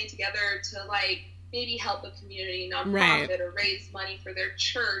just getting together to like maybe help a community nonprofit or raise money for their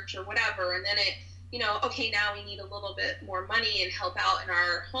church or whatever. And then it, you know, okay, now we need a little bit more money and help out in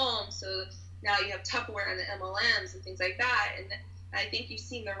our home. So now you have Tupperware and the MLMs and things like that. And I think you've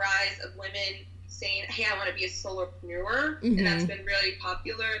seen the rise of women saying, hey, I want to be a solopreneur. And that's been really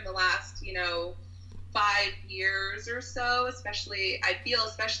popular in the last, you know, 5 years or so, especially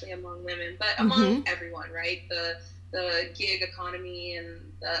among women, but among everyone, right? The gig economy and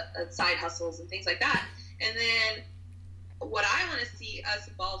the side hustles and things like that. And then what I want to see us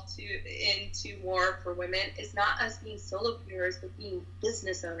evolve into more for women is not us being solopreneurs, but being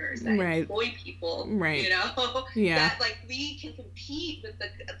business owners that employ people, you know, that like we can compete with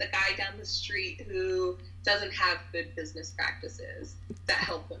the guy down the street who doesn't have good business practices that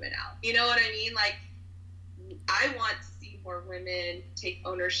help women out. You know what I mean? Like, I want to see more women take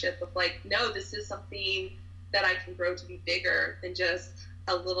ownership of like, no, this is something that I can grow to be bigger than just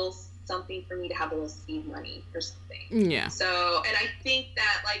a little something for me to have a little seed money or something. Yeah. So, and I think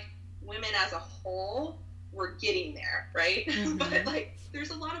that like women as a whole, we're getting there, right? But like, there's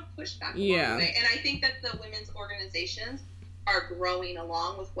a lot of pushback. Yeah. And I think that the women's organizations are growing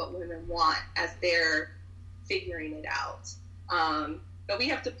along with what women want as they're figuring it out. But we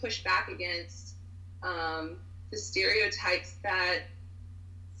have to push back against the stereotypes that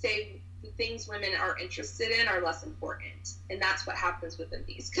say the things women are interested in are less important. And that's what happens within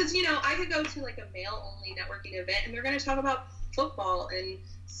these. Because, you know, I could go to like a male-only networking event and they're going to talk about football and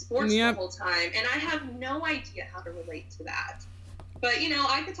sports the whole time. And I have no idea how to relate to that. But, you know,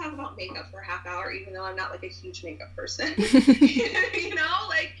 I could talk about makeup for a half hour, even though I'm not like a huge makeup person. You know,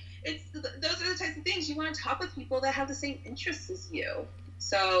 like, those are the types of things you want to talk with people that have the same interests as you.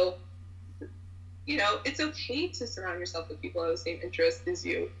 So, you know, it's okay to surround yourself with people who have the same interests as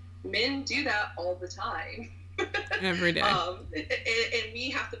you. Men do that all the time. Every day. And we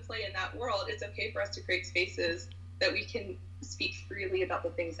have to play in that world. It's okay for us to create spaces that we can speak freely about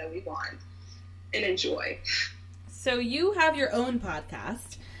the things that we want and enjoy. So you have your own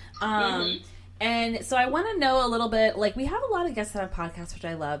podcast. And so I want to know a little bit, like, we have a lot of guests that have podcasts, which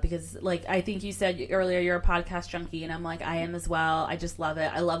I love because, like, I think you said earlier you're a podcast junkie, and I'm like, I am as well. I just love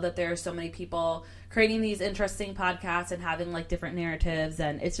it. I love that there are so many people creating these interesting podcasts and having, like, different narratives,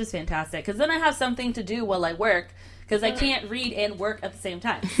 and it's just fantastic. Because then I have something to do while I work, because I can't read and work at the same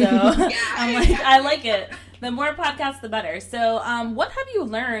time. So I'm like, I like it. The more podcasts, the better. So what have you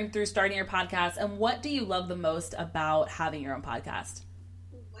learned through starting your podcast, and what do you love the most about having your own podcast?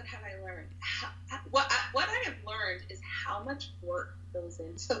 What have I learned? What I have learned is how much work goes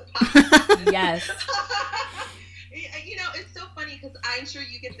into the podcast. Yes. You know, it's so funny because I'm sure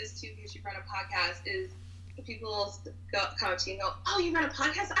you get this too because you run a podcast, is people come up to you and go, oh, you run a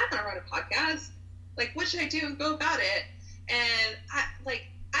podcast? I want to run a podcast. Like, what should I do? Go about it. And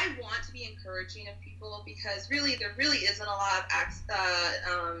I want to be encouraging of people because really there really isn't a lot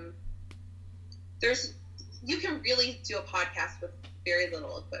of you can really do a podcast with very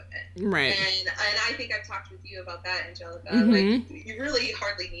little equipment. Right. And I think I've talked with you about that, Angelica. Like, you really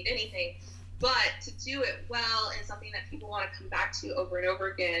hardly need anything. But to do it well and something that people want to come back to over and over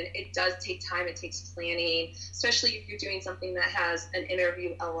again, it does take time. It takes planning, especially if you're doing something that has an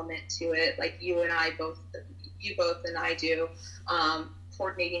interview element to it, like you both and I do,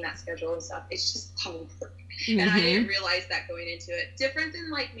 coordinating that schedule and stuff. It's just a lot of work. And I didn't realize that going into it. Different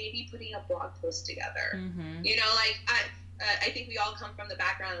than like maybe putting a blog post together. You know, like I think we all come from the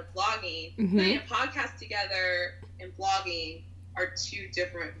background of blogging. Putting a podcast together and blogging are two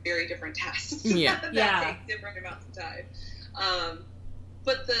very different tasks. That take different amounts of time.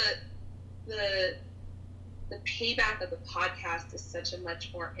 But the payback of the podcast is such a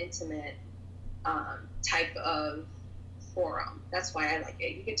much more intimate type of forum. That's why I like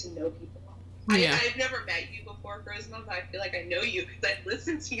it. You get to know people. I've never met you before, Charisma, but I feel like I know you because I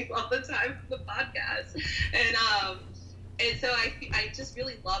listen to you all the time on the podcast. And so I just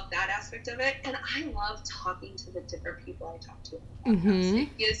really love that aspect of it. And I love talking to the different people I talk to on the podcast.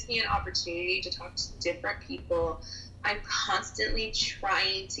 It gives me an opportunity to talk to different people. I'm constantly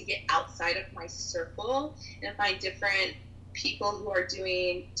trying to get outside of my circle and find different people who are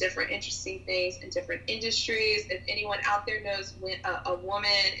doing different interesting things in different industries. If anyone out there knows a woman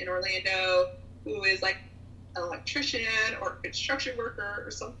in Orlando who is like an electrician or a construction worker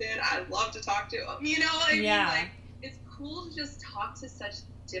or something, I'd love to talk to them. You know what I mean? Like, it's cool to just talk to such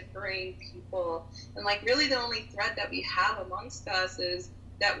differing people. And like really the only thread that we have amongst us is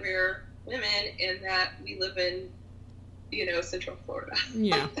that we're women and that we live in, you know, Central Florida.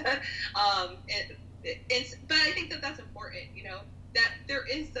 Yeah. But I think that that's important, you know, that there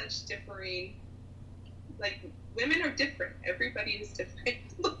is such differing, like, women are different. Everybody is different.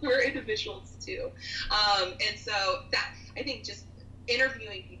 We're individuals too. And so that, I think just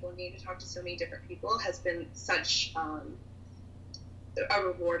interviewing people and getting to talk to so many different people has been such a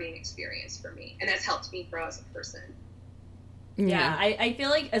rewarding experience for me and has helped me grow as a person. Yeah, I feel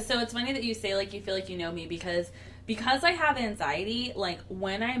like, so it's funny that you say, like, you feel like you know me because because I have anxiety, like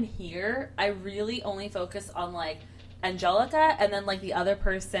when I'm here, I really only focus on like Angelica and then like the other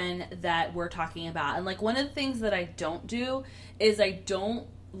person that we're talking about. And like one of the things that I don't do is I don't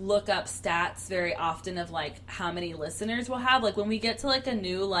look up stats very often of like how many listeners we'll have. Like when we get to like a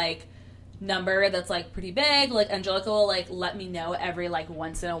new like number that's like pretty big, like Angelica will like let me know every like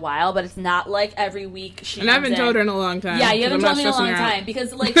once in a while, but it's not like every week she and I haven't told her in a long time. Yeah, you haven't told me in a long time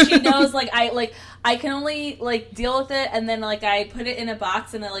because like she knows like I can only like deal with it, and then like I put it in a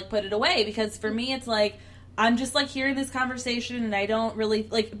box and I like put it away, because for me it's like I'm just like hearing this conversation and I don't really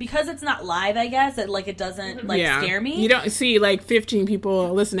like, because it's not live, I guess it like it doesn't like scare me. You don't see like 15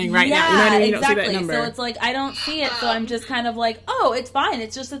 people listening right now. You know what I mean? You exactly. don't see that number. So it's like I don't see it, so I'm just kind of like, oh, it's fine.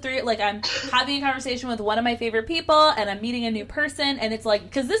 It's just a three. Like I'm having a conversation with one of my favorite people, and I'm meeting a new person, and it's like,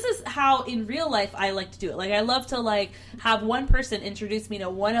 because this is how in real life I like to do it. Like I love to like have one person introduce me to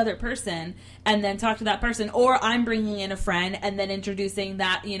one other person, and then talk to that person, or I'm bringing in a friend and then introducing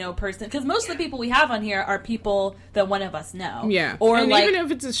that person. Because most of the people we have on here are people that one of us know. Yeah. Or and like, even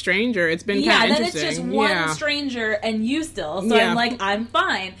if it's a stranger, it's been kind of interesting. Yeah, then it's just one stranger and you still. So I'm like, I'm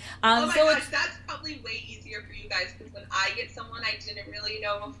fine. Oh my gosh, that's probably way easier for you guys, because when I get someone I didn't really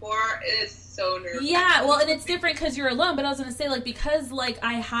know before, it is so nervous. Yeah, well, and it's different because you're alone. But I was going to say, like, because like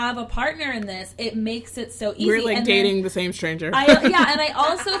I have a partner in this, it makes it so easy. We're like dating the same stranger. And I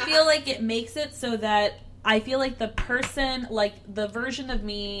also feel like it makes it so that I feel like the person, like the version of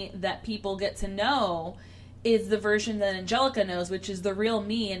me that people get to know is the version that Angelica knows, which is the real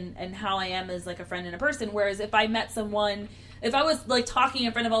me and how I am as like a friend and a person. Whereas if I met someone, if I was like talking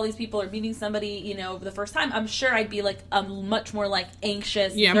in front of all these people or meeting somebody, for the first time, I'm sure I'd be like a much more like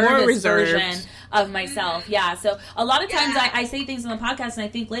anxious, nervous more reserved version of myself. Yeah. So a lot of times I say things on the podcast and I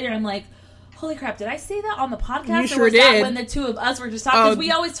think later I'm like, holy crap, did I say that on the podcast? You or sure was did. That when the two of us were just talking? Because we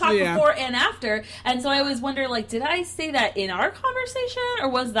always talk before and after. And so I always wonder, like, did I say that in our conversation or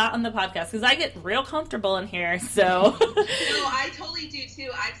was that on the podcast? Because I get real comfortable in here, so. No, I totally do, too.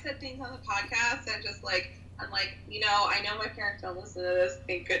 I've said things on the podcast and just, like, I'm like, I know my parents don't listen to this.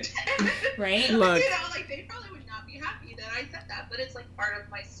 Thank goodness. Right? Look. Like, they probably would not be happy that I said that. But it's, like, part of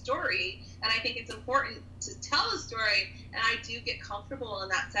my story. And I think it's important to tell a story. And I do get comfortable in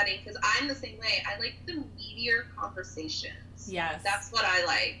that setting because I'm the same way. I like the meatier conversations. Yes. That's what I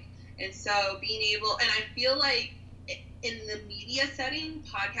like. And so being able, and I feel like in the media setting,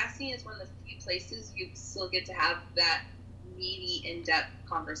 podcasting is one of the few places you still get to have that meaty, in-depth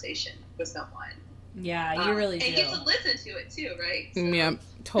conversation with someone. Yeah, you really do. And get to listen to it too, right? So. Yeah,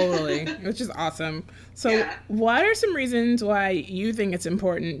 totally. Which is awesome. So what are some reasons why you think it's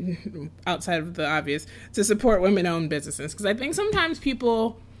important, outside of the obvious, to support women-owned businesses? Because I think sometimes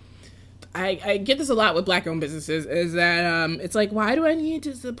people, I get this a lot with Black-owned businesses, is that it's like, why do I need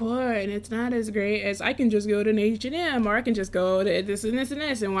to support? And it's not as great as I can just go to an H&M, or I can just go to this and this and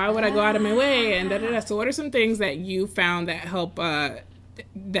this, and why would I go out of my way? And da-da-da. So what are some things that you found that help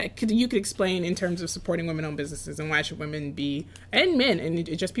you could explain in terms of supporting women-owned businesses, and why should women be, and men, and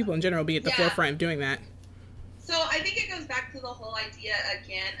just people in general, be at the forefront of doing that? So I think it goes back to the whole idea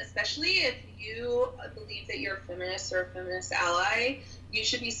again, especially if you believe that you're a feminist or a feminist ally, you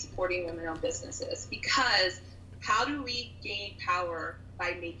should be supporting women-owned businesses, because how do we gain power?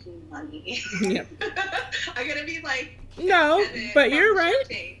 By making money. Yep. I'm gonna be like, no, but you're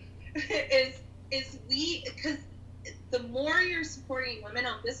right. Is we, because the more you're supporting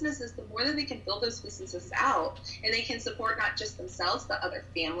women-owned businesses, the more that they can build those businesses out, and they can support not just themselves but other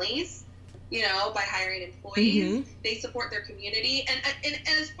families, by hiring employees. Mm-hmm. They support their community, and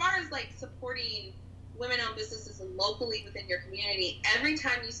as far as like supporting women-owned businesses and locally within your community, every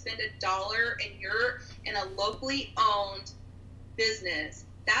time you spend $1 and you're in a locally owned business,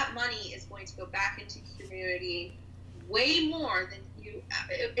 that money is going to go back into your community way more than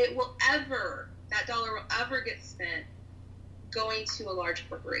it will ever, that dollar will ever get spent going to a large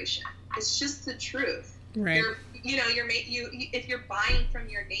corporation. It's just the truth. Right. If you're buying from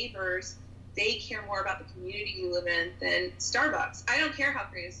your neighbors, they care more about the community you live in than Starbucks. I don't care how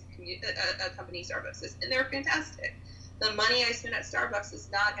great a company Starbucks is, and they're fantastic. The money I spend at Starbucks is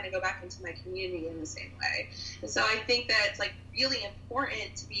not going to go back into my community in the same way. And so I think that it's like really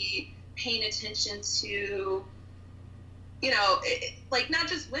important to be paying attention to, like not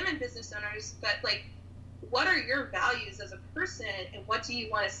just women business owners, but like, what are your values as a person, and what do you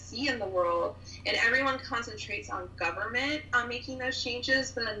want to see in the world? And everyone concentrates on government, on making those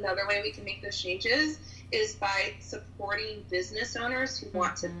changes, but another way we can make those changes is by supporting business owners who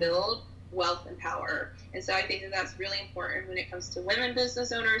want to build wealth and power. And so I think that that's really important when it comes to women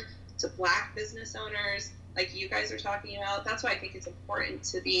business owners, to Black business owners, like you guys are talking about. That's why I think it's important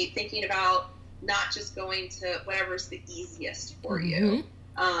to be thinking about not just going to whatever's the easiest for you.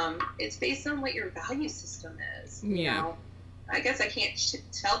 It's based on what your value system is. You know? I guess I can't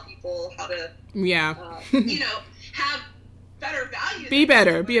tell people how to, have better values. Be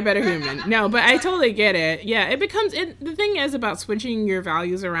better. Be a better human. No, but I totally get it. Yeah, it becomes, the thing is about switching your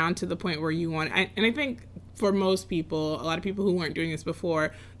values around to the point where you want, and I think for most people, a lot of people who weren't doing this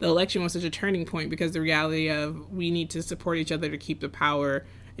before, the election was such a turning point because the reality of we need to support each other to keep the power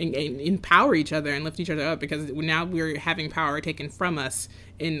and empower each other and lift each other up, because now we're having power taken from us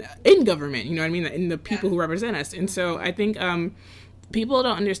in government, you know what I mean, in the people who represent us. And so I think people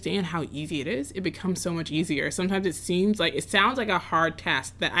don't understand how easy it is. It becomes so much easier. Sometimes it sounds like a hard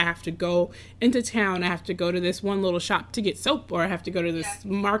task that I have to go into town, I have to go to this one little shop to get soap, or I have to go to this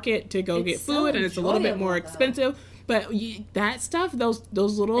market to go get food, and it's a little bit more expensive. But that stuff, those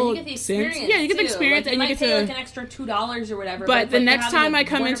little you get the experience cents, you get the experience, like, and you get pay to like an extra $2 or whatever. But the like next time I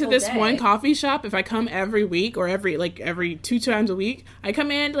come into this one day. coffee shop, if I come every week or every 2 times a week, I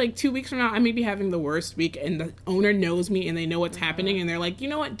come in like 2 weeks from now, I may be having the worst week, and the owner knows me and they know what's happening, and they're like, you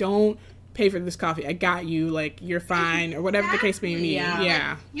know what, don't pay for this coffee. I got you. Like, you're fine, or whatever the case may be.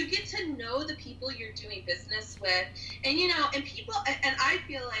 Yeah. Like, you get to know the people you're doing business with, and and people, and I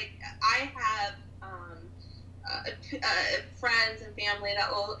feel like I have friends and family that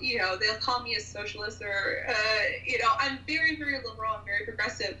will, they'll call me a socialist, or I'm very, very liberal and very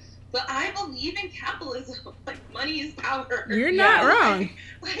progressive, but I believe in capitalism. Like, money is power. You're not wrong.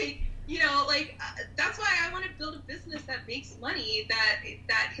 That's why I want to build a business that makes money,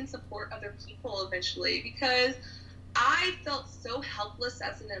 that can support other people eventually, because I felt so helpless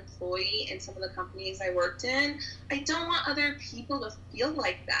as an employee in some of the companies I worked in. I don't want other people to feel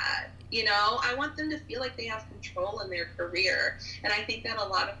like that. I want them to feel like they have control in their career. And I think that a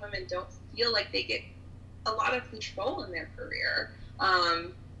lot of women don't feel like they get a lot of control in their career.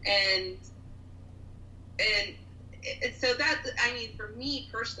 And so that, for me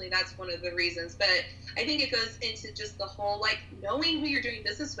personally, that's one of the reasons. But I think it goes into just the whole, knowing who you're doing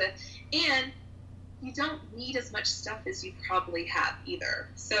business with, and you don't need as much stuff as you probably have either.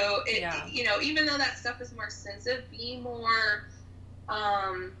 So, even though that stuff is more expensive, be more,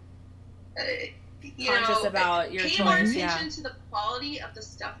 conscious about your pay more choice. attention to the quality of the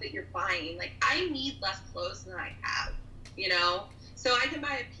stuff that you're buying. Like, I need less clothes than I have, So I can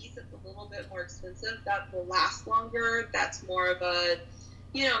buy a piece that's a little bit more expensive that will last longer. That's more of a,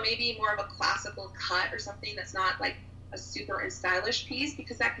 maybe more of a classical cut or something that's not like a super and stylish piece,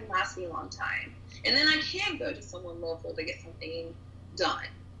 because that can last me a long time. And then I can go to someone local to get something done,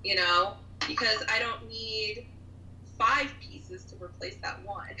 because I don't need 5 pieces to replace that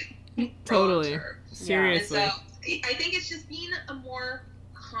one. Totally. Seriously. And so I think it's just being a more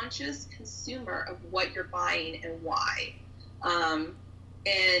conscious consumer of what you're buying and why. And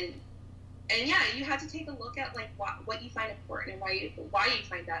you have to take a look at what you find important and why you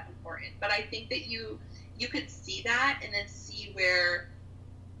find that important. But I think that you could see that, and then see where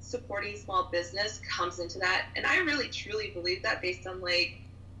supporting small business comes into that. And I really truly believe that, based on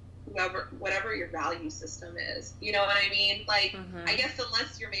whatever your value system is. You know what I mean? I guess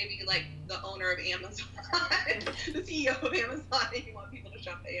unless you're maybe the owner of Amazon, the CEO of Amazon, and you want people to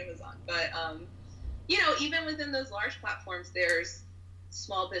shop at Amazon. But even within those large platforms, there's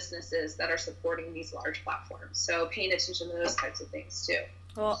small businesses that are supporting these large platforms. So paying attention to those types of things too.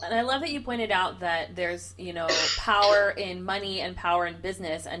 Well, and I love that you pointed out that there's, power in money and power in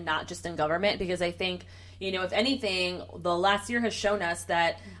business, and not just in government, because I think, if anything, the last year has shown us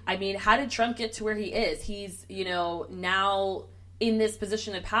that, how did Trump get to where he is? He's, now in this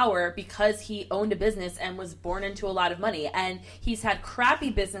position of power because he owned a business and was born into a lot of money. And he's had crappy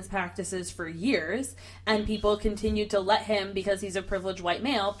business practices for years, and people continue to let him, because he's a privileged white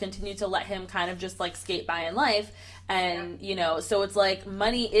male, continue to let him kind of just skate by in life. And, so it's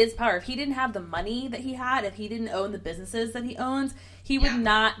money is power. If he didn't have the money that he had, if he didn't own the businesses that he owns, he would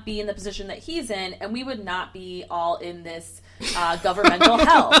not be in the position that he's in, and we would not be all in this governmental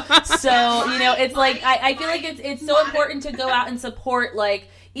hell. So, it's I feel like it's so important to go out and support,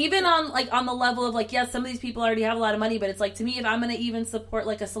 even on the level of yes, some of these people already have a lot of money, but it's to me, if I'm going to even support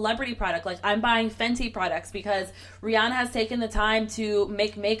a celebrity product, I'm buying Fenty products because Rihanna has taken the time to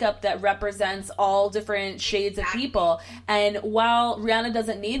make makeup that represents all different shades of people. And while Rihanna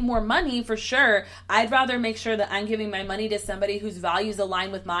doesn't need more money for sure, I'd rather make sure that I'm giving my money to somebody whose values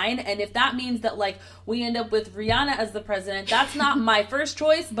align with mine. And if that means that we end up with Rihanna as the president, that's not my first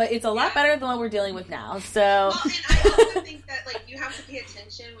choice, but it's a lot better than what we're dealing with now. So, well, and I also think that you have to pay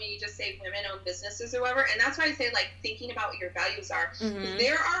attention when you just say women-owned businesses or whatever, and that's why I say thinking about what your values are. Mm-hmm.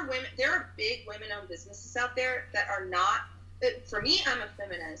 There are big women-owned businesses out there that are not for me, I'm a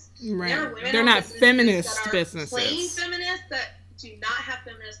feminist. Right. There are women They're not feminist that are businesses. Plain feminists that do not have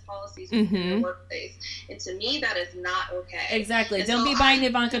feminist policies within their workplace. And to me, that is not okay. Exactly. And Don't so be buying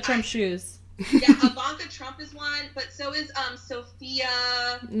Ivanka Trump shoes. Yeah, Ivanka Trump is one, but so is Sophia.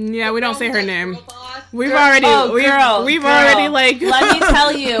 Yeah, we don't say her name. We've Girl, already, we've already like. Let me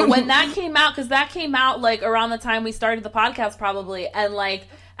tell you, when that came out, because that came out like around the time we started the podcast, probably, and like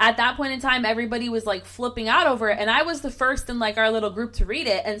at that point in time, everybody was like flipping out over it, and I was the first in like our little group to read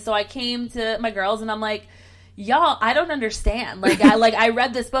it, and so I came to my girls, and I'm like, y'all, I don't understand. I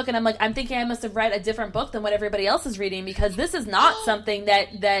read this book and I'm like, I'm thinking I must have read a different book than what everybody else is reading, because this is not something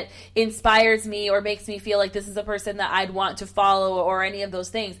that inspires me or makes me feel like this is a person that I'd want to follow or any of those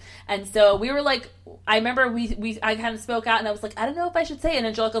things. And so we were like, I remember I kind of spoke out and I was like, I don't know if I should say it. And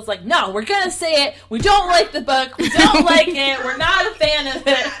Angelica's like, no, we're going to say it. We don't like the book. We don't like it. We're not a fan of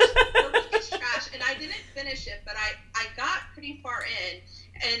it. It's trash. And I didn't finish it, but I got pretty far in.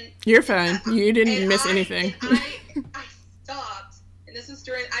 And you're fine. You didn't miss anything. I stopped, and this was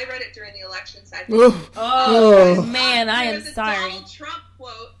I read it during the election cycle. Oh man, I am sorry. There was a Donald Trump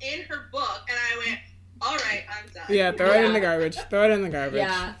quote in her book, and I went, all right, I'm done. Yeah, throw it in the garbage. Throw it in the garbage.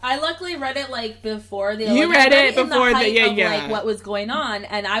 Yeah, I luckily read it like before the election. You read it before like what was going on,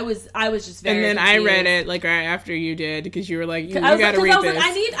 and I was just very. And then confused. I read it like right after you did, because you were like, you gotta read this.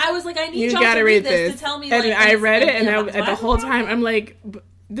 I need you y'all gotta to read this this to tell me. And like, I read it, and the whole problem. time I'm like,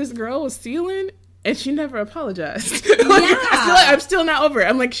 this girl was stealing. And she never apologized. I'm still not over it.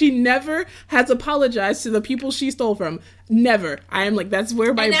 I'm like, she never has apologized to the people she stole from. Never. I am like, that's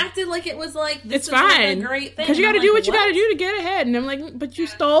where and acted like it was like this it's was fine. Like a great thing. Because you got to do what you got to do to get ahead. ahead. And I'm like, but you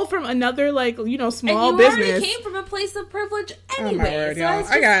stole from another small business. And you already came from a place of privilege anyway. Oh my word, so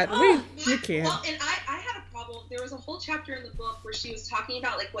y'all. We can't. Well, and I had a problem. There was a whole chapter in the book where she was talking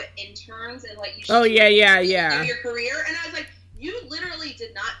about like what interns and what you should do in your career. And I was like, you literally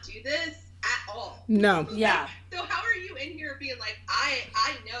did not do this at all. No. Yeah. So how are you in here being like,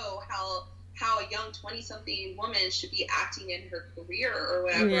 I know how a young 20-something woman should be acting in her career or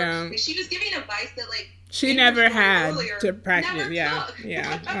whatever. Yeah. Like, she was giving advice that like she never had earlier, to practice. never took.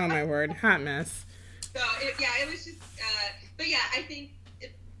 Yeah. Oh my word, hot mess. So it was just. But yeah, I think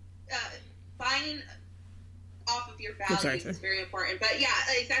buying off of your values is very important. But yeah,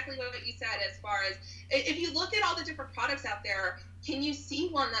 exactly what you said. As far as if you look at all the different products out there, can you see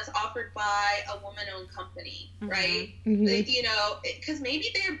one that's offered by a woman-owned company, right? Mm-hmm. Because maybe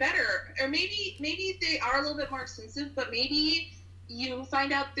they're better, or maybe they are a little bit more expensive, but maybe you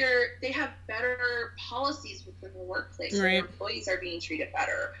find out they have better policies within the workplace, right. Their employees are being treated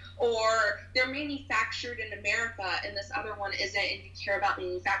better, or they're manufactured in America and this other one isn't, and you care about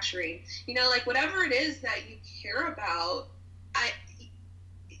manufacturing. Like whatever it is that you care about,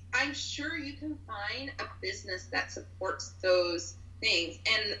 I'm sure you can find a business that supports those things.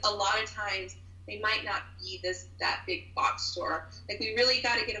 And a lot of times they might not be that big box store. Like, we really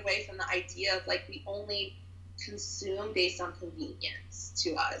got to get away from the idea of like we only consume based on convenience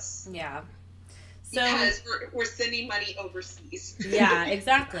to us. Yeah. So, because we're sending money overseas. Yeah,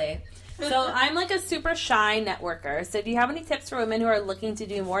 exactly. So I'm like a super shy networker. So do you have any tips for women who are looking to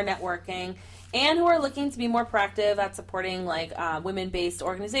do more networking and who are looking to be more proactive at supporting like women-based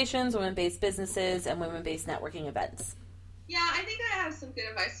organizations, women-based businesses, and women-based networking events? Yeah, I think I have some good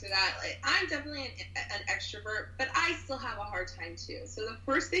advice for that. Like, I'm definitely an extrovert, but I still have a hard time too. So the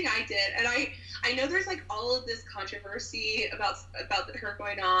first thing I did, and I know there's like all of this controversy about her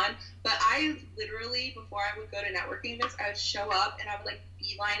going on, but I literally, before I would go to networking events, I would show up and I would like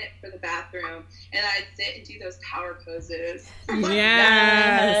beeline it for the bathroom, and I'd sit and do those power poses.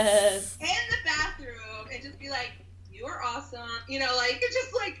 Yes. In the bathroom, and just be like, "You are awesome,"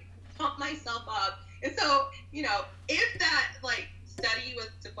 just like pump myself up. And so, if that, like, study was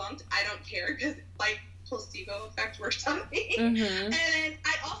debunked, I don't care, because, like, placebo effect works on me. Mm-hmm. And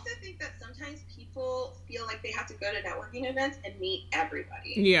I also think that sometimes people feel like they have to go to networking events and meet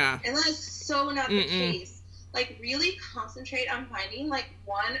everybody. Yeah. And that is so not the case. Like, really concentrate on finding, like,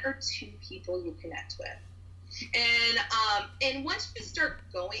 one or two people you connect with. And once you start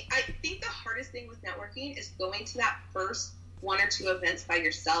going, I think the hardest thing with networking is going to that first one or two events by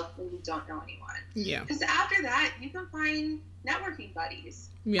yourself when you don't know anyone. Yeah. Because after that, you can find networking buddies.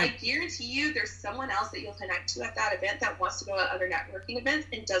 Yeah. I guarantee you there's someone else that you'll connect to at that event that wants to go to other networking events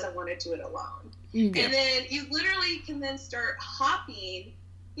and doesn't want to do it alone. Yeah. And then you literally can then start hopping,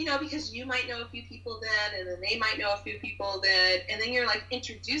 because you might know a few people then, and then they might know a few people then, and then you're like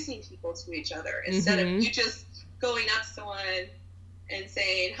introducing people to each other instead of you just going up to someone and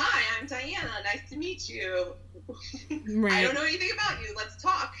saying, "Hi, I'm Diana. Nice to meet you. Right. I don't know anything about you. Let's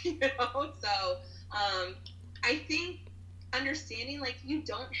talk." So, I think understanding, like, you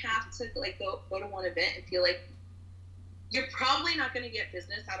don't have to, like, go to one event and feel like you're probably not going to get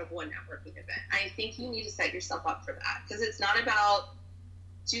business out of one networking event. I think you need to set yourself up for that, because it's not about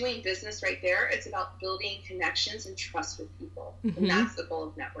doing business right there. It's about building connections and trust with people. And that's the goal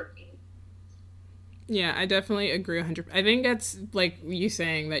of networking. Yeah, I definitely agree 100%. I think that's like you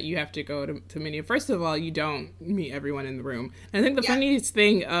saying that you have to go to many. First of all, you don't meet everyone in the room. And I think the funniest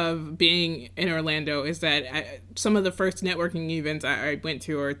thing of being in Orlando is that some of the first networking events I went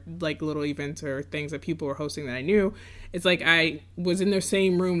to, or like little events or things that people were hosting that I knew, it's like I was in the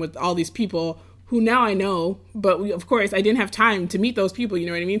same room with all these people who now I know, but of course I didn't have time to meet those people, you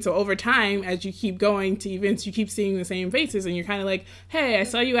know what I mean? So over time, as you keep going to events, you keep seeing the same faces, and you're kind of like, hey, I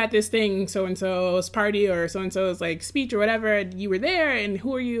saw you at this thing, so-and-so's party, or so-and-so's like speech or whatever, and you were there, and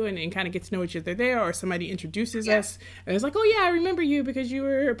who are you? And kind of get to know each other there, or somebody introduces us, and it's like, oh yeah, I remember you because you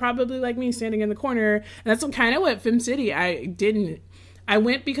were probably like me standing in the corner. And that's kind of what Fem City, I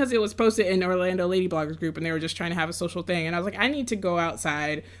went because it was posted in Orlando Lady Bloggers group, and they were just trying to have a social thing. And I was like, I need to go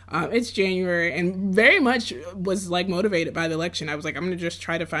outside. It's January, and very much was like motivated by the election. I was like, I'm going to just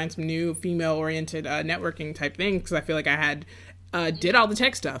try to find some new female-oriented networking type thing, because I feel like I had did all the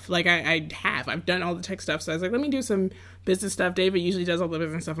tech stuff. Like I've done all the tech stuff. So I was like, let me do some business stuff. David usually does all the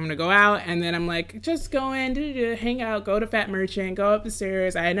business stuff. I'm going to go out, and then I'm like, just go in, hang out, go to Fat Merchant, go up the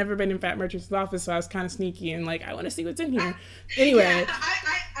stairs. I had never been in Fat Merchant's office, so I was kind of sneaky and like, I want to see what's in here. Anyway. Yeah,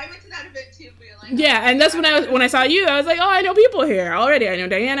 I went to that event too. Like, yeah, and that's when I saw you, I was like, oh, I know people here already. I know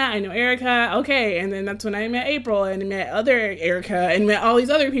Diana, I know Erica. Okay, and then that's when I met April and met other Erica and met all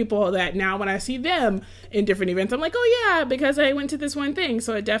these other people that now when I see them in different events, I'm like, oh yeah, because I went to this one thing.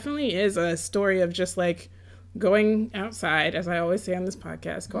 So it definitely is a story of just like going outside, as I always say on this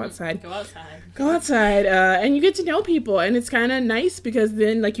podcast, go outside, and you get to know people, and it's kind of nice because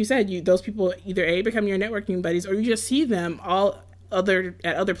then, like you said, those people either become your networking buddies, or you just see them at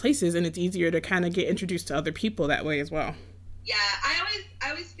other places, and it's easier to kind of get introduced to other people that way as well. Yeah, I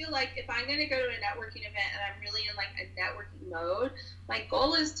always feel like if I'm going to go to a networking event and I'm really in like a networking mode, my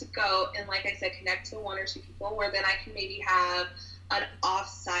goal is to go and, like I said, connect to one or two people where then I can maybe have an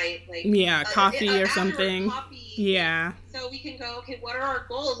off-site, like coffee or something. Coffee. Yeah. So we can go, okay, what are our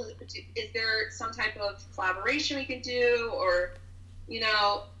goals? Is there some type of collaboration we can do, or,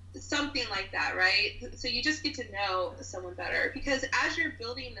 something like that, right? So you just get to know someone better, because as you're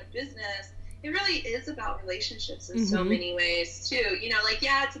building a business, it really is about relationships in so many ways too.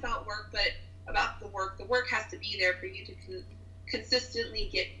 It's about work, but about the work has to be there for you to consistently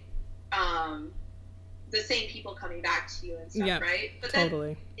get the same people coming back to you and stuff, right? But that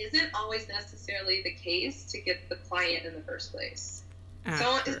isn't always necessarily the case to get the client in the first place.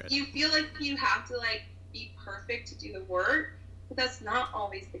 Accurate. So you feel like you have to like be perfect to do the work, but that's not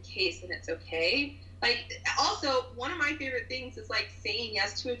always the case, and it's okay. Like, also, one of my favorite things is, like, saying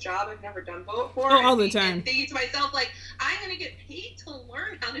yes to a job I've never done before. Oh, all the time. And thinking to myself, like, I'm going to get paid to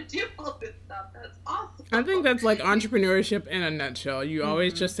learn how to do all this stuff. That's awesome. I think that's, like, entrepreneurship in a nutshell. You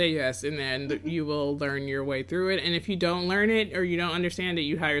always just say yes, and then you will learn your way through it. And if you don't learn it or you don't understand it,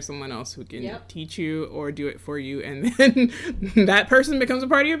 you hire someone else who can teach you or do it for you, and then that person becomes a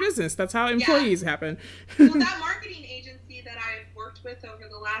part of your business. That's how employees happen. Well, that marketing agency that I've worked with over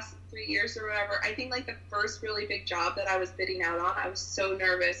the last 3 years or whatever, I think like the first really big job that I was bidding out on, I was so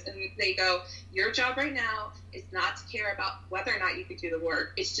nervous, and they go, your job right now is not to care about whether or not you could do the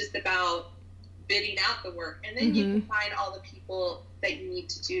work, it's just about bidding out the work, and then you can find all the people that you need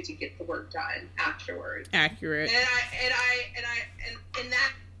to do to get the work done afterwards. Accurate. And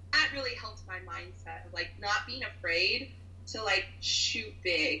that really helped my mindset of like not being afraid to like shoot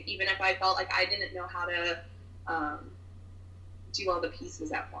big, even if I felt like I didn't know how to do all the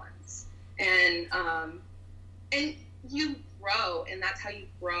pieces at once. And you grow, and that's how you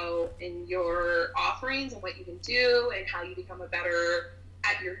grow in your offerings and what you can do and how you become a better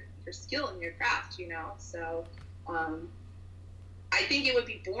at your skill and your craft, So I think it would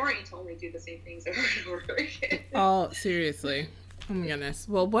be boring to only do the same things over and over again. Oh, seriously. Oh my goodness.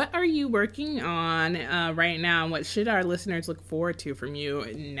 Well, what are you working on right now? What should our listeners look forward to from you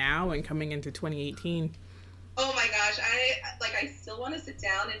now and coming into 2018? Oh my gosh, I still want to sit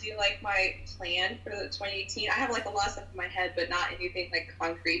down and do like my plan for the 2018. I have like a lot of stuff in my head, but not anything like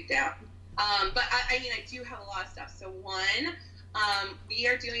concrete down. But I do have a lot of stuff. So one, we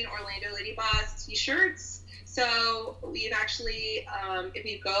are doing Orlando Lady Boss t-shirts. So we've actually, if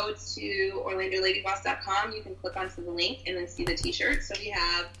you go to orlandoladyboss.com, you can click onto the link and then see the t-shirts. So we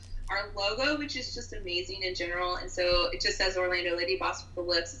have our logo, which is just amazing in general. And so it just says Orlando Lady Boss with the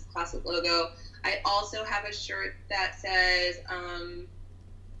lips. It's a classic logo. I also have a shirt that says, I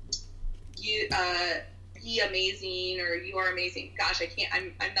be amazing or you are amazing. Gosh, I can't.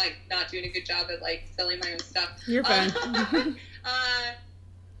 I'm like not doing a good job at like selling my own stuff. You're fine.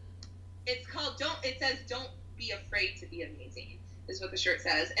 It's called Don't. It says don't be afraid to be amazing is what the shirt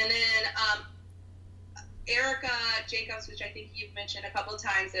says. And then Erica Jacobs, which I think you've mentioned a couple of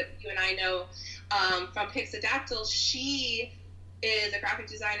times that you and I know from Pixadactyl, she is a graphic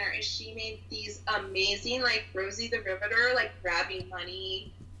designer and she made these amazing like Rosie the Riveter like grabbing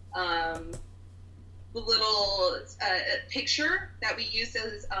money little picture that we used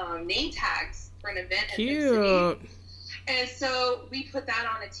as name tags for an event in Big City. And so we put that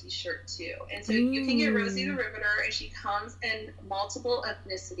on a t-shirt too. And so you can get Rosie the Riveter, and she comes in multiple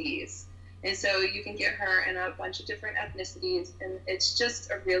ethnicities. And so you can get her in a bunch of different ethnicities, and it's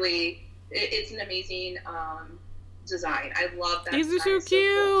just it's an amazing design. I love that. These are so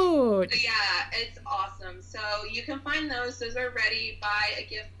cute. So yeah, it's awesome. So you can find those. Those are ready. Buy a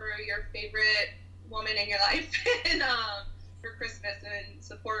gift for your favorite woman in your life, and for Christmas, and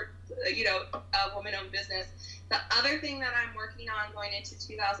support a woman-owned business. The other thing that I'm working on going into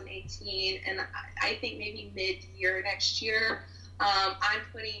 2018, and I think maybe mid-year next year, I'm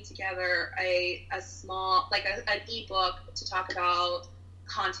putting together a small, like an ebook to talk about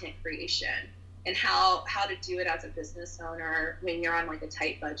content creation and how to do it as a business owner when you're on like a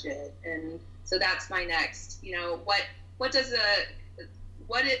tight budget. And so that's my next, what does it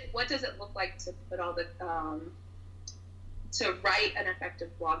look like to put all the to write an effective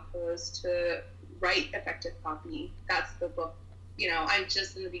blog post, to write effective copy. That's the book. I'm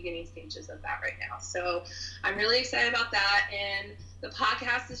just in the beginning stages of that right now. So I'm really excited about that. And the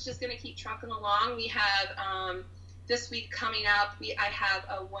podcast is just going to keep trucking along. We have this week coming up, I have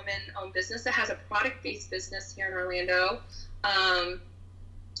a woman-owned business that has a product-based business here in Orlando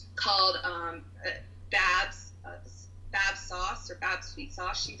called Babs Sauce or Babs Sweet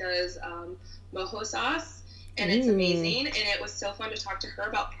Sauce. She does mojo sauce. And it's amazing, and it was so fun to talk to her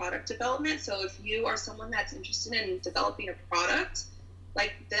about product development. So if you are someone that's interested in developing a product,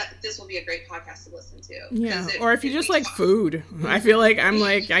 like that, this will be a great podcast to listen to. Yeah, or if you just like food, I feel like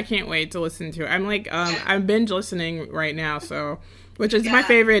I can't wait to listen to it. I'm like, I'm binge listening right now, so which is my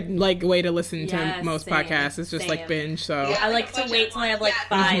favorite like way to listen to most podcasts. It's just like binge. So I like to wait till I have like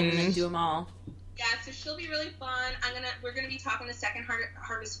 5 and then do them all. Yeah, so she'll be really fun. We're gonna be talking to Second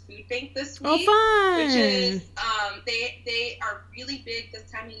Harvest Food Bank this week. Oh, fun! Which is they are really big this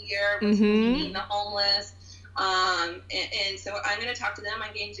time of year with feeding the homeless. And so I'm gonna talk to them.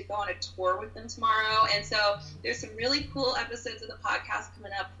 I'm going to go on a tour with them tomorrow. And so there's some really cool episodes of the podcast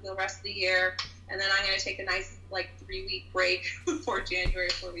coming up for the rest of the year. And then I'm gonna take a nice like 3-week break before January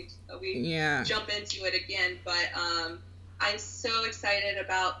before we jump into it again. But I'm so excited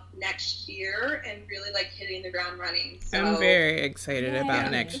about next year and really like hitting the ground running. So, I'm very excited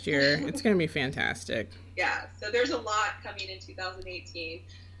about next year. It's going to be fantastic. Yeah, so there's a lot coming in 2018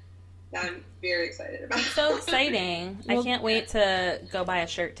 that I'm very excited about. So exciting. I can't wait to go buy a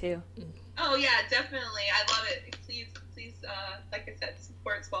shirt too. Oh yeah, definitely. I love it. Please, like I said,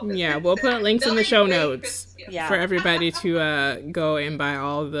 support small business. Yeah, we'll put links in the show notes for everybody to go and buy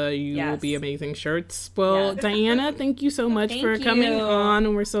all the You Will Be Amazing shirts. Well, Diana, thank you so much for coming on,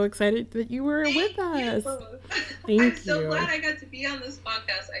 and we're so excited that you were with us. I'm so glad I got to be on this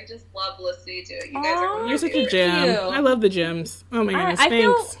podcast. I just love listening to it. You guys are You're such a gem. I love the gems. Oh my goodness,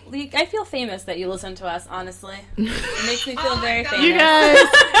 thanks. I feel famous that you listen to us, honestly. It makes me feel very famous. You guys.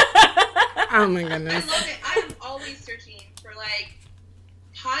 Oh my goodness. I love it. I'm always searching for like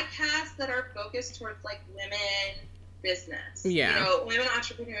podcasts that are focused towards like women business. Yeah. Women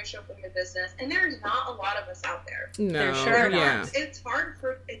entrepreneurship, women business. And there's not a lot of us out there. No. There sure not. Yeah. It's hard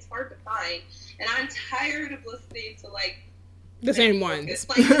to find. And I'm tired of listening to like the same ones.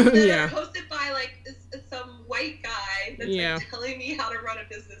 Like, that are hosted by like some white guy that's like telling me how to run a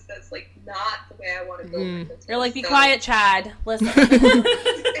business that's like not the way I want to build my business. You're like, be quiet, Chad. Listen.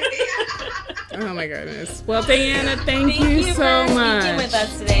 Oh my goodness. Well, Diana, thank you so much. Thank you for speaking with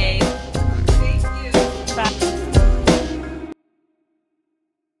us today. Thank you. Bye.